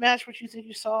 Does this match what you think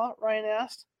you saw? Ryan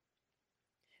asked.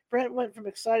 Brent went from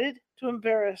excited to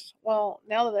embarrassed. Well,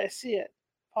 now that I see it.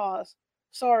 Pause.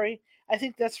 Sorry, I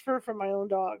think that's fur from my own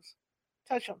dogs.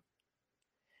 Touch them.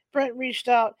 Brent reached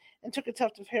out and took a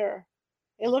tuft of hair.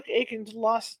 A look akin to a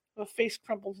loss of face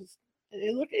crumpled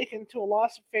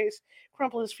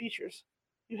his features.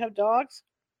 You have dogs?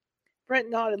 Brent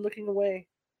nodded, looking away.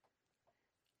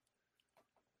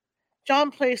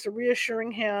 John placed a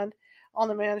reassuring hand on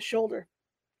the man's shoulder,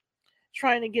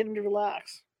 trying to get him to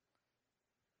relax.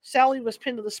 Sally was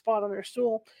pinned to the spot on her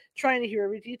stool, trying to hear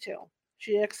every detail.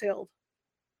 She exhaled.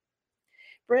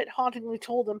 Brett hauntingly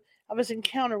told them of his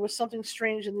encounter with something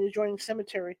strange in the adjoining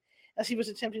cemetery as he was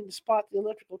attempting to spot the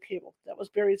electrical cable that was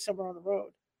buried somewhere on the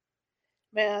road.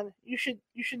 Man, you should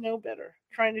know better,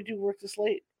 trying to do work this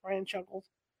late, Ryan chuckled.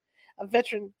 A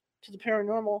veteran to the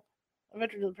paranormal, a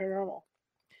veteran to the paranormal.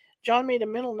 John made a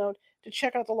mental note to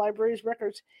check out the library's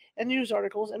records and news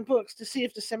articles and books to see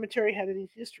if the cemetery had any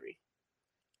history.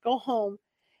 Go home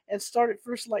and start at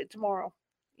first light tomorrow.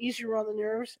 Easier on the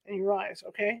nerves and your eyes,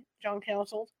 okay? John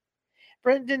counseled.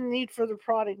 Brent didn't need further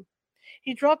prodding.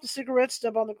 He dropped the cigarette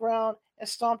stub on the ground and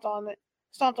stomped on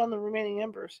the remaining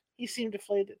embers. He seemed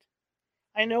deflated.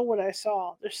 I know what I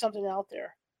saw. There's something out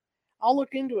there. I'll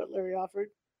look into it, Larry offered.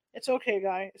 It's okay,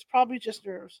 guy. It's probably just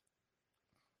nerves.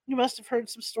 You must have heard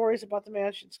some stories about the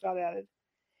mansion, Scott added.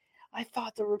 I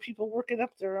thought there were people working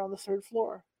up there on the third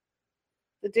floor.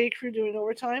 The day crew doing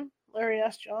overtime? Larry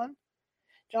asked John.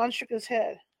 John shook his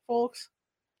head. Folks,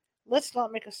 let's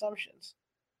not make assumptions.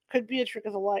 Could be a trick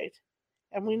of the light.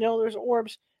 And we know there's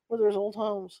orbs where there's old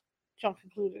homes, John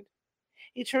concluded.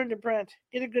 He turned to Brent.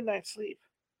 Get a good night's sleep.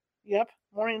 Yep,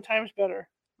 morning time's better.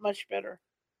 Much better.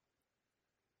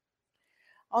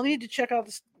 I'll need to check out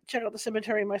the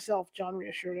cemetery myself, John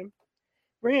reassured him.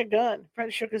 Bring a gun.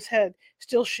 Brent shook his head,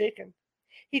 still shaken.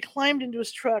 He climbed into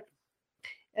his truck,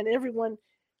 and everyone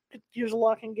could use a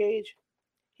lock and gauge.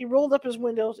 He rolled up his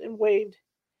windows and waved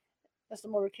as the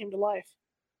motor came to life.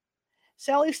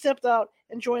 Sally stepped out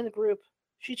and joined the group.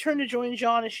 She turned to join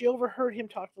John as she overheard him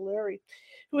talk to Larry,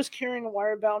 who was carrying a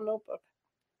wire-bound notebook.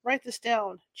 Write this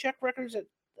down. Check records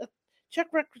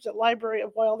at Library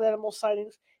of Wild Animal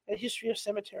Sightings and History of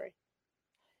Cemetery.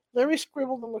 Larry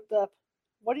scribbled and looked up.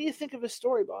 What do you think of his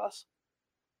story, boss?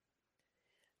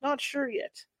 Not sure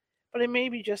yet, but it may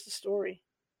be just a story.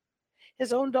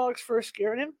 His own dogs first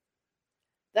scared him?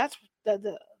 That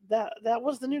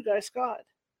was the new guy, Scott.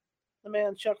 The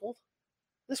man chuckled.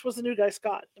 This was the new guy,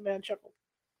 Scott. The man chuckled.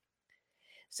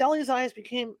 Sally's eyes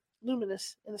became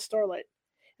luminous in the starlight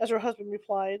as her husband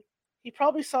replied, He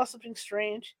probably saw something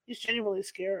strange. He's genuinely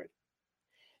scared.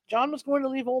 John was going to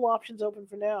leave all options open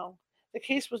for now. The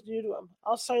case was new to him.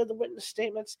 Outside of the witness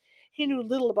statements, he knew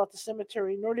little about the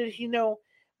cemetery, nor did he know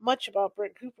much about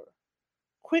Brent Cooper.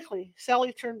 Quickly,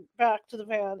 Sally turned back to the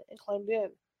van and climbed in,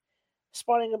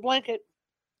 spotting a blanket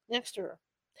next to her.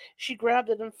 She grabbed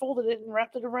it, unfolded it, and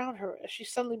wrapped it around her as she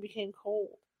suddenly became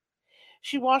cold.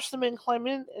 She watched the men climb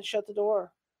in and shut the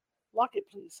door. Lock it,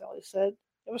 please, Sally said.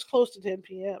 It was close to 10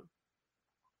 p.m.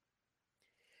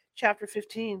 Chapter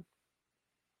 15.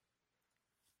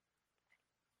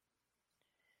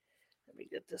 Let me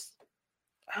get this.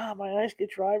 My eyes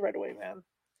get dry right away, man.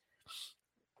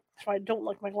 That's why I don't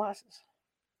like my glasses.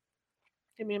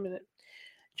 Give me a minute.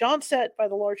 John sat by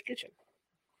the large kitchen.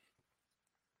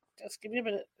 Just give me a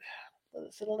minute. Let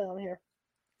it settle down here.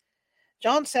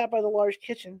 John sat by the large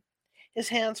kitchen, his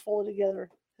hands folded together,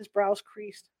 his brows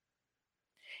creased.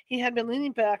 He had been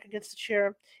leaning back against the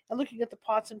chair and looking at the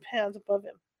pots and pans above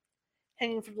him,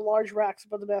 hanging from the large racks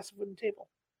above the massive wooden table.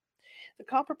 The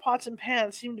copper pots and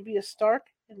pans seemed to be a stark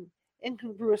and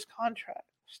incongruous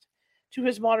contrast to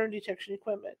his modern detection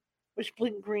equipment, which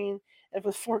blinked green and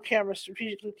with 4 cameras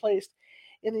strategically placed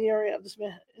in the area of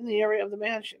the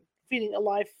mansion, feeding a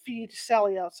live feed to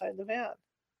Sally outside the van.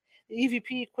 The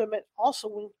EVP equipment also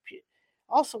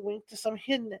winked to some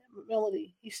hidden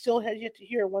melody he still had yet to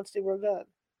hear once they were done.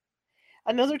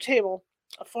 Another table,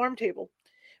 a farm table,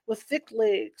 with thick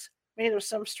legs made of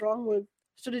some strong wood,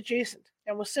 stood adjacent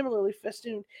and was similarly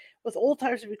festooned with old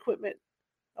types of equipment.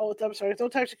 With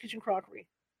old types of kitchen crockery.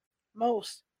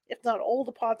 Most, if not all,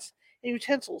 the pots and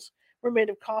utensils were made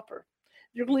of copper,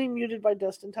 their gleam muted by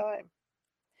dust and time.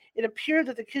 It appeared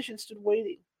that the kitchen stood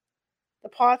waiting, the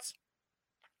pots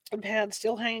and pans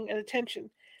still hanging at attention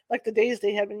like the days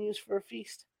they had been used for a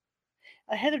feast.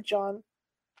 Ahead of John,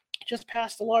 just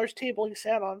past the large table he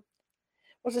sat on,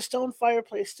 was a stone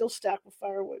fireplace still stacked with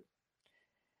firewood.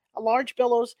 A large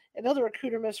bellows and other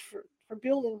accoutrements for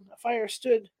building a fire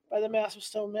stood by the massive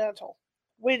stone mantel,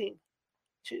 waiting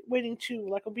too,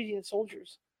 like obedient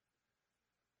soldiers.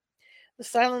 The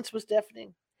silence was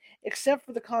deafening, except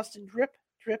for the constant drip,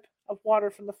 drip of water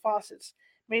from the faucets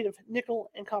made of nickel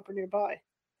and copper nearby,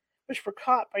 which were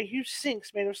caught by huge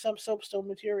sinks made of some soapstone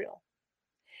material.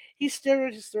 He stared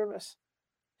at his thermos,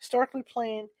 starkly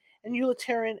plain and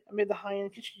utilitarian amid the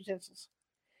high-end kitchen utensils.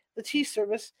 The tea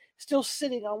service, still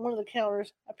sitting on one of the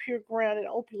counters, appeared grand and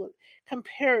opulent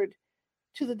compared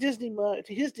to his Disney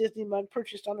mug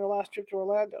purchased on their last trip to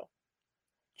Orlando.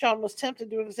 John was tempted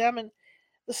to examine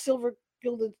the silver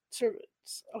gilded service.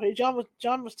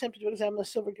 John was tempted to examine the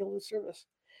silver gilded service,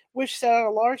 which sat on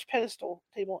a large pedestal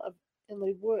table of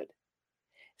inlaid wood.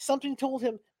 Something told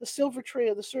him the silver tray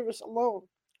of the service alone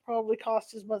probably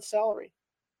cost his month's salary.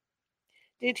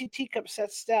 Dainty teacups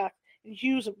sat stacked in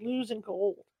hues of blues and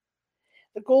gold.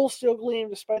 The gold still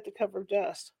gleamed despite the cover of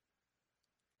dust.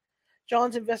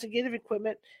 John's investigative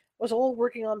equipment was all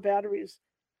working on batteries,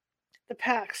 the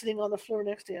pack sitting on the floor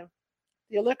next to him,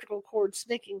 the electrical cord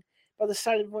snaking by the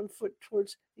side of one foot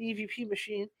towards the EVP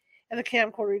machine and the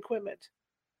camcorder equipment.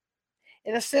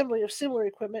 An assembly of similar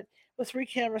equipment with 3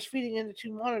 cameras feeding into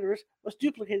 2 monitors was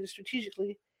duplicated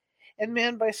strategically and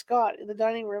manned by Scott in the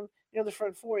dining room near the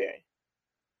front foyer.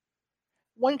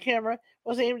 One camera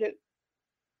was aimed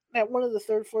at one of the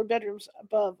third floor bedrooms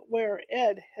above, where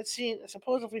Ed had seen and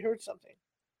supposedly heard something.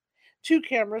 2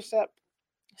 cameras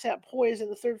sat poised in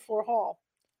the third floor hall,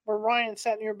 where Ryan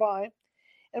sat nearby,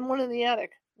 and one in the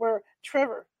attic, where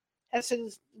Trevor had set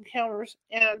his encounters,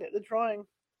 and the drawing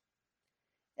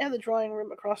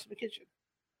room across from the kitchen.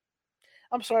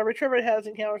 I'm sorry, where Trevor had his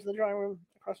encounters in the drawing room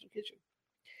across from the kitchen,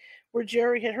 where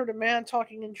Jerry had heard a man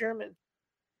talking in German,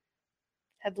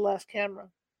 had the last camera.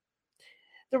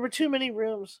 There were too many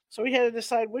rooms, so he had to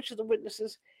decide which of the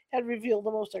witnesses had revealed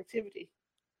the most activity.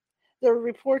 There were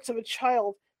reports of a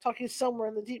child talking somewhere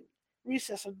in the deep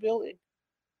recess of the building,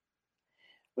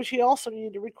 which he also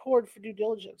needed to record for due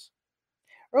diligence.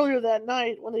 Earlier that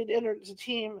night, when they'd entered as a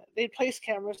team, they'd placed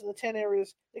cameras in the 10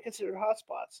 areas they considered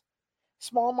hotspots.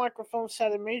 Small microphones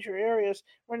sat in major areas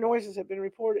where noises had been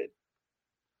reported.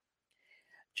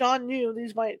 John knew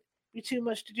these might be too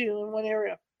much to do in one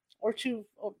area, or two.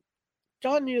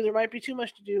 John knew there might be too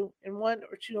much to do in 1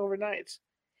 or 2 overnights,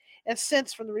 and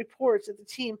sensed from the reports that the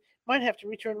team might have to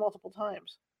return multiple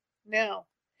times. Now,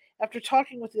 after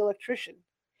talking with the electrician,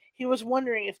 he was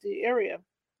wondering if the area,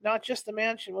 not just the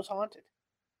mansion, was haunted.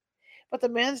 But the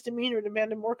man's demeanor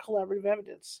demanded more collaborative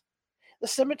evidence. The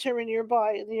cemetery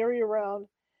nearby and the area around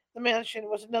the mansion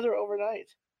was another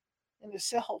overnight in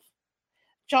itself.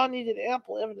 John needed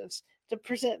ample evidence to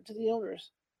present to the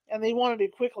owners, and they wanted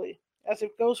it quickly, as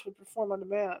if ghosts would perform on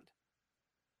demand.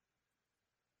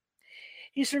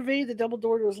 He surveyed the double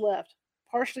door to his left,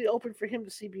 partially open for him to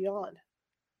see beyond.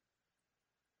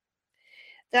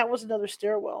 That was another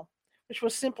stairwell, which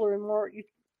was simpler and more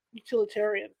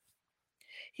utilitarian.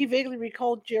 He vaguely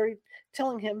recalled Jerry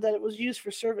telling him that it was used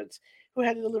for servants who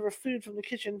had to deliver food from the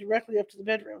kitchen directly up to the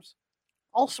bedrooms.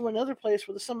 Also another place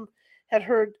where some had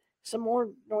heard some more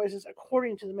noises,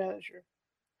 according to the manager.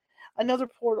 Another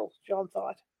portal, John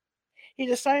thought. He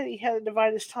decided he had to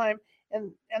divide his time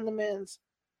and the men's,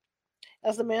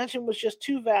 as the mansion was just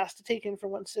too vast to take in for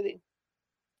one sitting.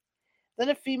 Then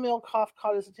a female cough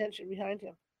caught his attention behind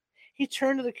him. He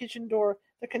turned to the kitchen door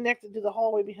that connected to the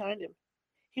hallway behind him.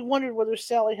 He wondered whether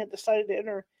Sally had decided to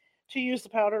enter to use the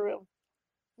powder room,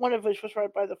 one of which was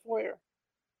right by the foyer.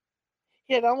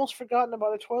 He had almost forgotten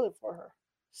about a toilet for her.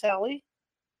 Sally?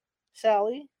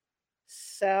 Sally?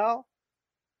 Sal?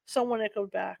 Someone echoed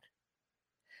back.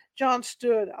 John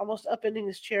stood, almost upending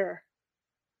his chair.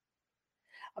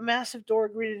 A massive door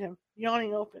greeted him,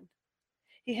 yawning open.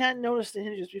 He hadn't noticed the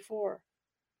hinges before.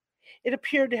 It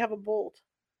appeared to have a bolt.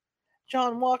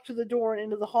 John walked to the door and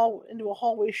into a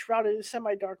hallway shrouded in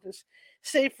semi-darkness,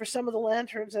 save for some of the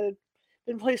lanterns that had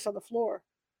been placed on the floor.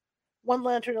 One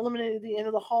lantern illuminated the end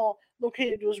of the hall,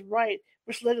 located to his right,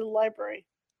 which led to the library,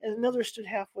 and another stood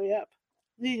halfway up,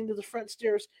 leading to the front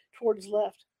stairs toward his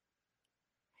left.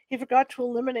 He forgot to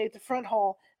illuminate the front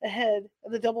hall ahead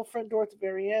and the double front door at the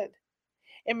very end.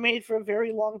 It made for a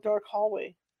very long, dark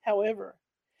hallway. However,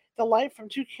 the light from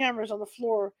 2 cameras on the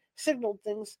floor signaled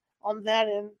things on that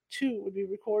end, too, would be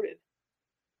recorded.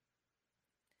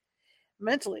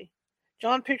 Mentally,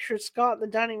 John pictured Scott in the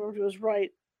dining room to his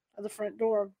right of the front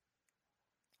door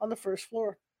on the first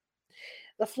floor,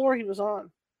 the floor he was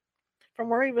on. From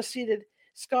where he was seated,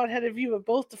 Scott had a view of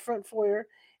both the front foyer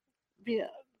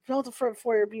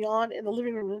beyond and the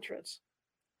living room entrance,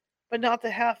 but not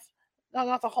the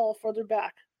hall further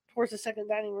back towards the second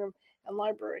dining room and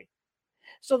library.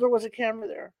 So there was a camera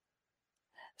there.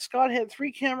 Scott had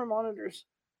 3 camera monitors.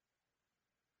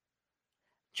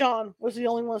 John was the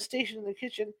only one stationed in the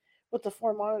kitchen with the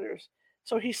 4 monitors,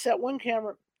 so he set one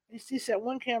camera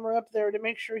up there to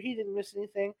make sure he didn't miss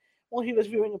anything while he was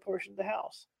viewing a portion of the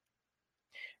house.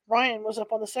 Ryan was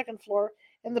up on the second floor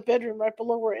in the bedroom right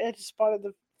below where Ed spotted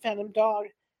the phantom dog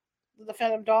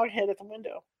head at the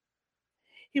window.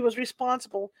 He was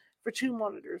responsible for 2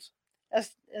 monitors,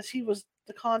 as he was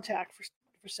the contact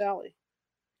for Sally,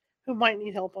 who might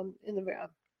need help in the van.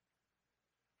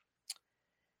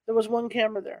 There was one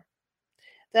camera there.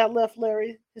 That left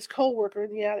Larry, his co-worker,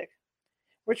 in the attic,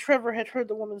 where Trevor had heard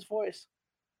the woman's voice.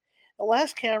 The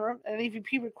last camera and an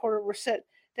EVP recorder were set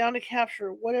down to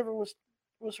capture whatever was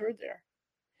was heard there.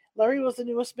 Larry was the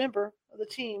newest member of the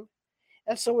team,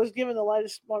 and so was given the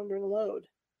lightest monitoring load.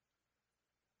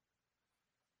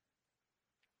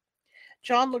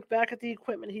 John looked back at the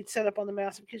equipment he'd set up on the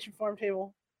massive kitchen farm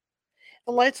table.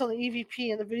 The lights on the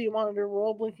EVP and the video monitor were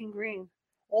all blinking green.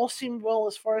 All seemed well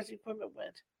as far as the equipment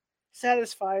went.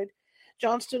 Satisfied,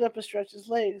 John stood up and stretched his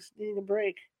legs, needing a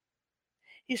break.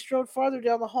 He strode farther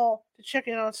down the hall to check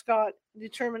in on Scott and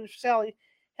determine if Sally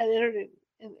had entered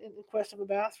in quest of a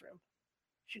bathroom.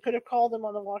 She could have called him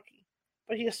on the walkie,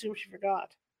 but he assumed she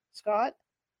forgot. Scott?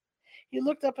 He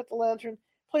looked up at the lantern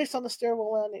placed on the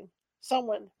stairwell landing.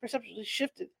 Someone perceptibly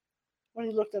shifted when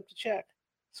he looked up to check.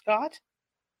 Scott?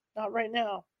 Not right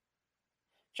now.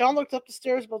 John looked up the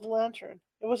stairs above the lantern.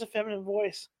 It was a feminine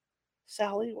voice.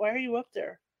 Sally, why are you up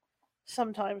there?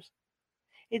 Sometimes.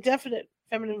 A definite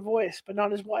feminine voice, but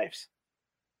not his wife's.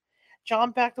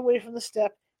 John backed away from the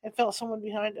step and felt someone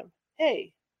behind him.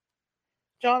 Hey!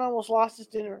 John almost lost his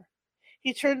dinner.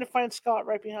 He turned to find Scott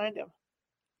right behind him.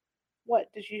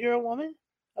 What, did you hear a woman?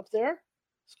 Up there?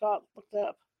 Scott looked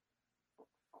up.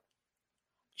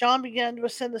 John began to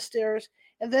ascend the stairs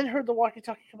and then heard the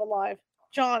walkie-talkie come alive.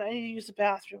 John, I need to use the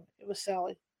bathroom. It was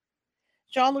Sally.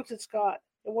 John looked at Scott.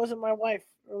 It wasn't my wife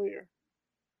earlier.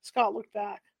 Scott looked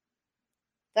back.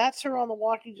 That's her on the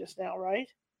walkie just now, right?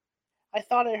 I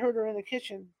thought I heard her in the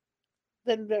kitchen,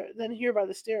 then here by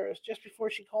the stairs, just before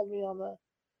she called me on the...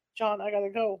 John, I gotta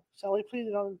go. Sally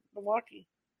pleaded on the walkie.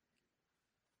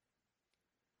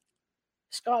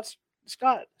 Scott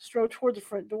strode toward the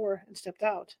front door and stepped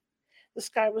out. The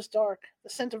sky was dark. The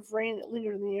scent of rain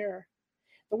lingered in the air.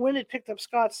 The wind had picked up as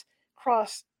Scott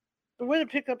crossed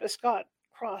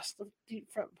the deep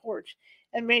front porch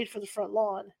and made for the front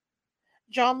lawn.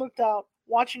 John looked out,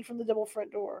 watching from the double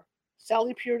front door.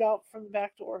 Sally peered out from the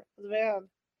back door of the van,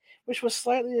 which was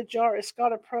slightly ajar as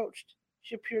Scott approached.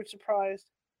 She appeared surprised.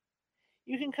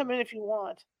 You can come in if you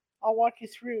want. I'll walk you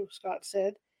through, Scott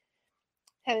said,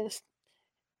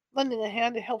 lending a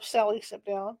hand to help Sally step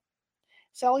down.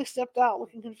 Sally stepped out,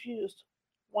 looking confused.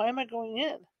 Why am I going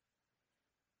in?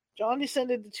 John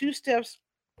descended the 2 steps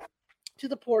to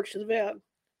the porch to the van.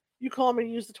 You called me to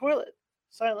use the toilet.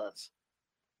 Silence.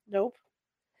 Nope.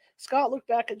 Scott looked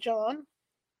back at John.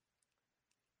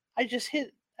 I just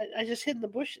hid in the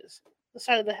bushes. The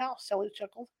side of the house, Sally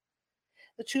chuckled.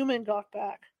 The 2 men gawked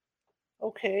back.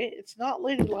 Okay, it's not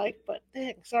ladylike, but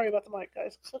dang, sorry about the mic,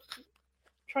 guys.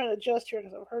 Trying to adjust here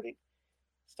because I'm hurting.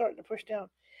 Starting to push down.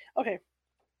 Okay,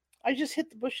 I just hit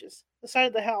the bushes. The side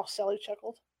of the house, Sally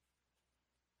chuckled.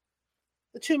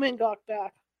 The 2 men gawked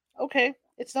back. Okay,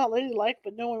 it's not ladylike,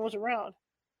 but no one was around.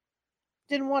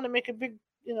 Didn't want to make a big,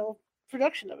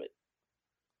 production of it.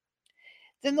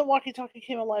 Then the walkie-talkie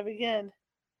came alive again,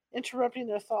 interrupting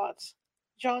their thoughts.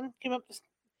 John, come up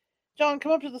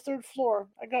to the 3rd floor.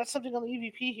 I got something on the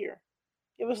EVP here.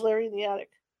 It was Larry in the attic.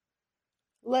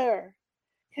 Larry,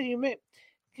 can you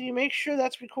make sure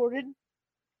that's recorded?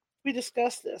 We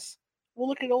discussed this. We'll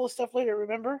look at all the stuff later,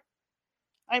 remember?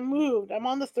 I moved. I'm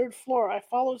on the 3rd floor. I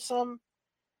followed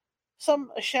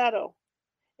a shadow.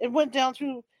 It went down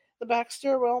through the back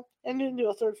stairwell and into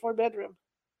a 3rd floor bedroom.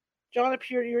 John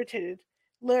appeared irritated.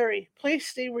 Larry, please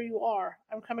stay where you are.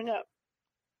 I'm coming up.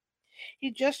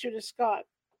 He gestured at Scott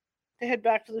to head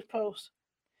back to the post.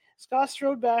 Scott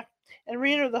strode back and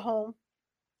re-entered the home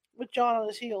with John on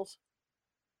his heels.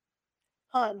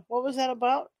 Hun, what was that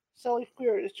about? Sally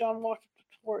queried as John walked up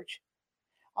the porch.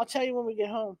 I'll tell you when we get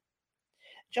home.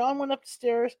 John went up the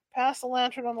stairs, past the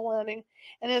lantern on the landing,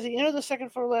 and as he entered the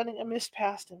 2nd floor landing, a mist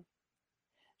passed him.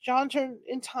 John turned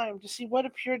in time to see what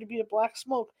appeared to be a black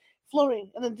smoke floating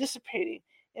and then dissipating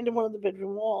into one of the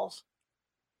bedroom walls.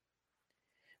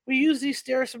 We use these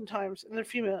stairs sometimes,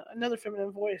 another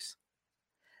feminine voice.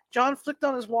 John flicked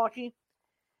on his walkie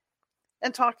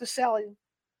and talked to Sally,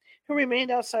 who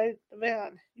remained outside the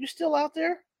van. You still out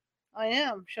there? I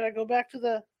am. Should I go back to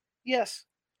the... Yes.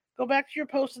 Go back to your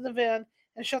post in the van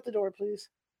and shut the door, please.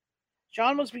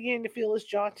 John was beginning to feel his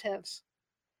jaw tense.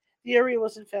 The area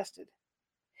was infested.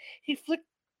 He flicked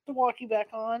the walkie back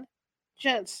on.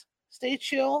 Gents, stay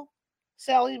chill.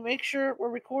 Sally, make sure we're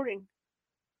recording.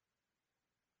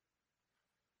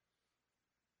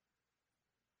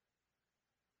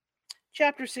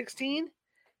 Chapter 16,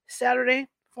 Saturday,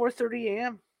 4:30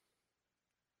 a.m.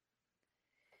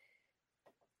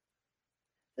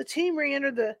 The team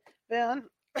re-entered the van.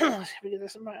 Let me get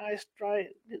this in my eyes dry.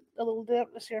 Get a little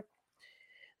dampness here.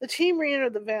 The team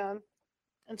re-entered the van,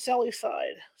 and Sally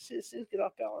sighed. Get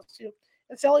off balance too.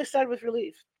 And Sally sighed with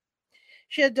relief.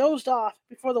 She had dozed off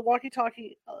before the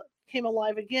walkie-talkie came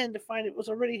alive again to find it was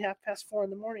already 4:30 in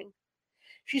the morning.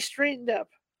 She straightened up,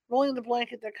 rolling the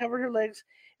blanket that covered her legs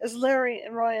as Larry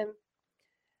and Ryan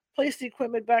placed the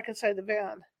equipment back inside the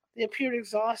van. They appeared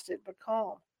exhausted but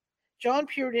calm. John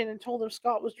peered in and told them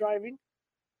Scott was driving.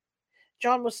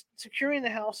 John was securing the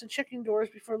house and checking doors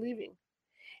before leaving.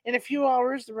 In a few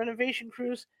hours, the renovation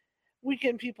crew's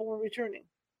weekend people were returning.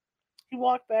 He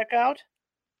walked back out,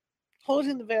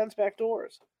 closing the van's back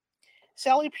doors.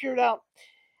 Sally peered out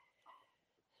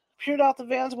the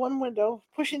van's one window,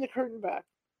 pushing the curtain back.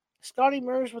 Scott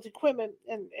emerged with equipment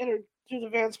and entered through the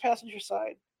van's passenger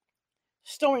side,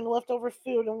 stowing leftover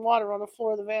food and water on the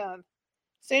floor of the van.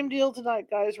 Same deal tonight,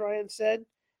 guys, Ryan said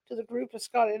to the group as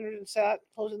Scott entered and sat,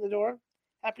 closing the door.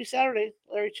 Happy Saturday,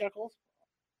 Larry chuckled.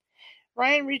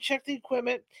 Ryan rechecked the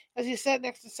equipment as he sat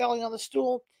next to Sally on the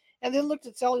stool and then looked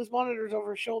at Sally's monitors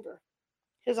over his shoulder.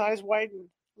 His eyes widened.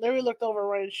 Larry looked over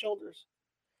Ryan's shoulders.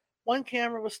 One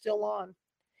camera was still on.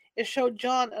 It showed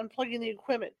John unplugging the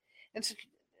equipment and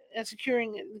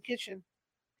securing it in the kitchen.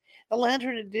 The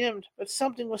lantern had dimmed, but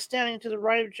something was standing to the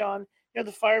right of John near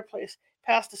the fireplace,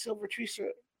 past the silver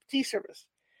tea service.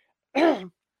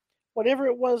 Whatever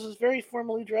it was very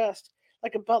formally dressed,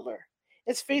 like a butler.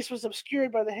 Its face was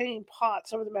obscured by the hanging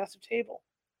pots over the massive table.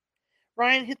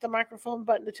 Ryan hit the microphone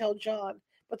button to tell John,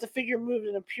 but the figure moved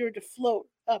and appeared to float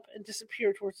up and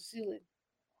disappear towards the ceiling.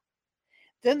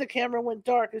 Then the camera went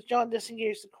dark as John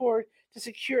disengaged the cord to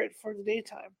secure it for the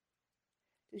daytime.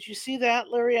 Did you see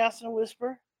that? Larry asked in a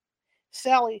whisper.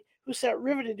 Sally, who sat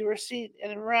riveted to her seat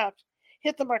and enwrapped,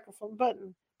 hit the microphone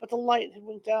button, but the light had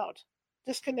winked out,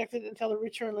 disconnected until the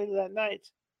return later that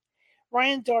night.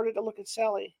 Ryan darted a look at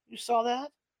Sally. You saw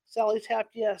that? Sally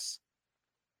tapped yes.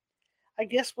 I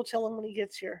guess we'll tell him when he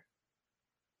gets here.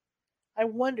 I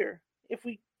wonder if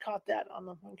we caught that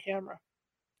on camera.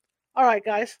 All right,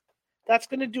 guys. That's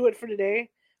going to do it for today.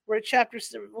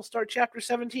 We'll start chapter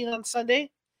 17 on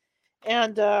Sunday.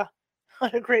 And a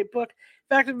great book.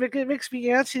 In fact, it makes me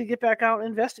antsy to get back out and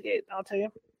investigate, I'll tell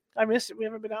you. I missed it. We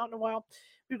haven't been out in a while.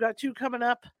 We've got 2 coming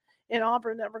up in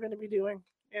Auburn that we're going to be doing.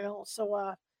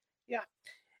 So, yeah.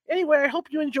 Anyway, I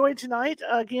hope you enjoyed tonight.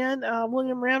 Again,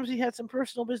 William Ramsey had some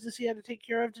personal business he had to take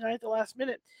care of tonight at the last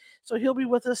minute. So he'll be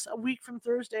with us a week from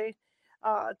Thursday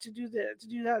to do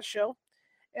that show.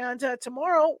 And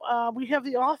tomorrow, we have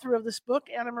the author of this book,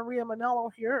 Anna Maria Manalo,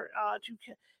 here.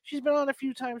 She's been on a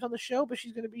few times on the show, but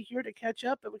she's going to be here to catch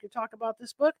up, and we can talk about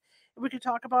this book, and we can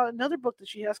talk about another book that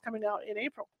she has coming out in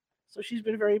April. So she's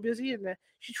been very busy, and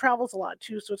she travels a lot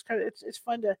too. So it's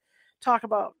fun to talk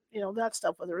about that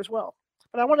stuff with her as well.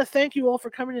 But I want to thank you all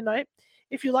for coming tonight.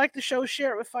 If you like the show,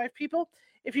 share it with 5 people.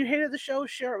 If you hated the show,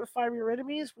 share it with 5 of your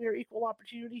enemies. We are equal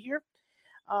opportunity here.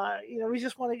 We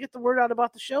just want to get the word out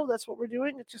about the show. That's what we're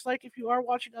doing. It's just like if you are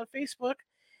watching on Facebook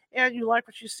and you like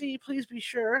what you see, please be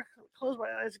sure. Close my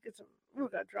eyes and get some. Ooh,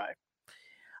 got dry.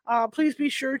 Please be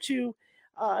sure to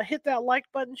hit that like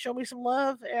button. Show me some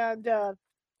love, and because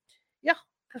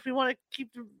we want to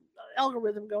keep the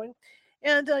algorithm going.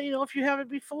 And if you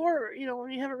haven't before,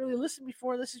 when you haven't really listened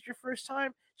before, this is your first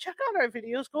time, check out our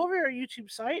videos. Go over to our YouTube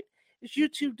site. It's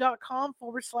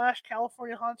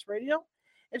youtube.com/California Haunts Radio.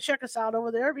 And check us out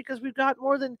over there because we've got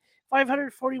more than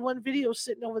 541 videos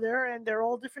sitting over there, and they're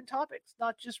all different topics,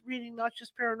 not just reading, not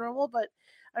just paranormal, but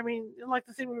I mean, like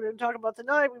the thing we were going to talk about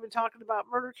tonight, we've been talking about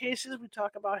murder cases, we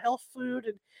talk about health food,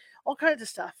 and all kinds of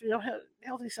stuff,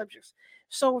 healthy subjects.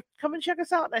 So come and check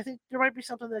us out, and I think there might be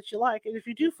something that you like. And if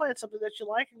you do find something that you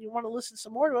like and you want to listen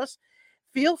some more to us,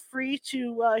 feel free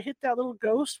to hit that little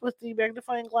ghost with the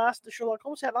magnifying glass the Sherlock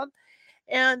Holmes hat on,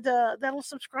 and that'll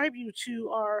subscribe you to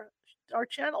our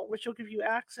channel, which will give you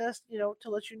access, to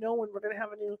let you know when we're going to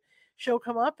have a new show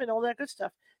come up and all that good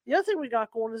stuff. The other thing we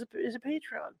got going is a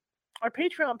Patreon. Our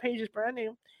Patreon page is brand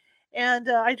new, and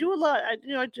I do a lot.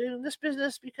 I do this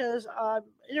business because I'm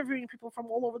interviewing people from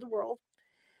all over the world.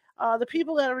 The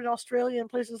people that are in Australia and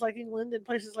places like England and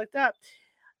places like that,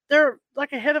 they're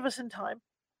like ahead of us in time,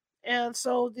 and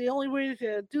so the only way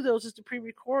to do those is to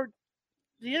pre-record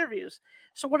the interviews.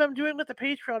 So what I'm doing with the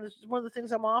Patreon is one of the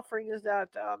things I'm offering is that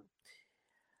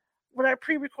when I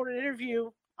pre-record an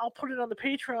interview, I'll put it on the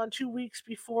Patreon 2 weeks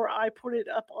before I put it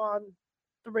up on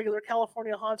the regular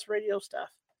California Haunts radio stuff,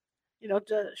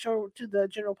 to show to the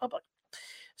general public.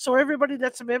 So everybody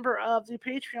that's a member of the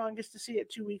Patreon gets to see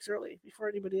it 2 weeks early before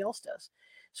anybody else does.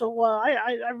 So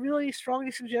I really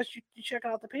strongly suggest you check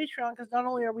out the Patreon because not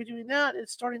only are we doing that,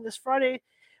 it's starting this Friday.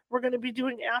 We're going to be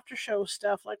doing after show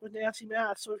stuff like with Nancy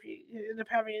Matz. So if you end up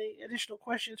having any additional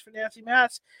questions for Nancy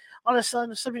Matz on a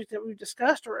subject that we've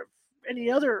discussed or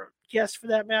any other guest for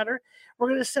that matter, we're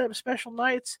going to set up special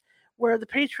nights where the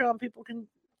Patreon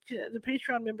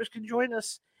members can join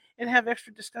us and have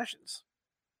extra discussions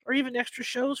or even extra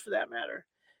shows for that matter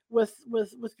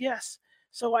with guests.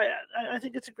 So I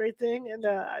think it's a great thing, and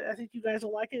I think you guys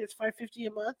will like it. It's $5.50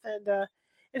 a month, and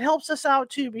it helps us out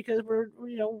too because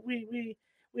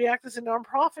we act as a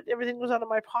nonprofit. Everything goes out of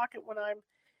my pocket when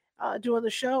I'm doing the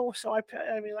show. So I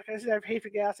mean, like I said, I pay for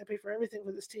gas, I pay for everything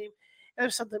for this team, and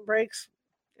if something breaks,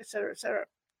 et cetera, et cetera.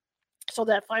 So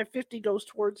that $5.50 goes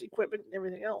towards equipment and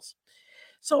everything else.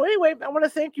 So anyway, I want to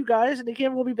thank you guys, and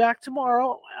again, we'll be back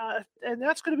tomorrow, and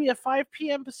that's going to be a 5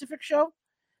 p.m. Pacific show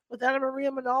with Anna Maria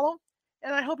Manalo.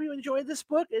 And I hope you enjoyed this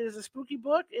book. It is a spooky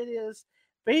book. It is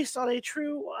based on a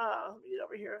true. Let me get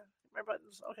over here. My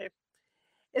buttons. Okay,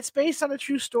 it's based on a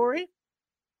true story. Make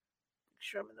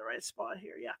sure I'm in the right spot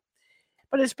here. Yeah,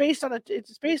 but it's based on a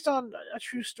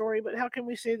true story. But how can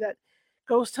we say that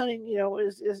ghost hunting,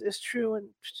 is true? And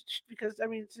because I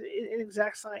mean, it's in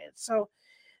exact science. So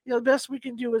the best we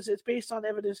can do is it's based on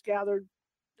evidence gathered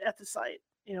at the site,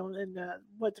 and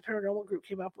what the paranormal group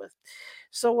came up with.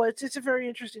 So it's a very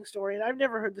interesting story, and I've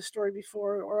never heard this story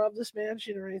before or of this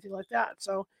mansion or anything like that.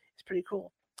 So it's pretty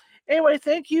cool. Anyway,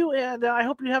 thank you, and I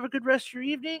hope you have a good rest of your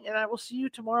evening, and I will see you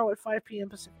tomorrow at 5 p.m.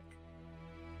 Pacific.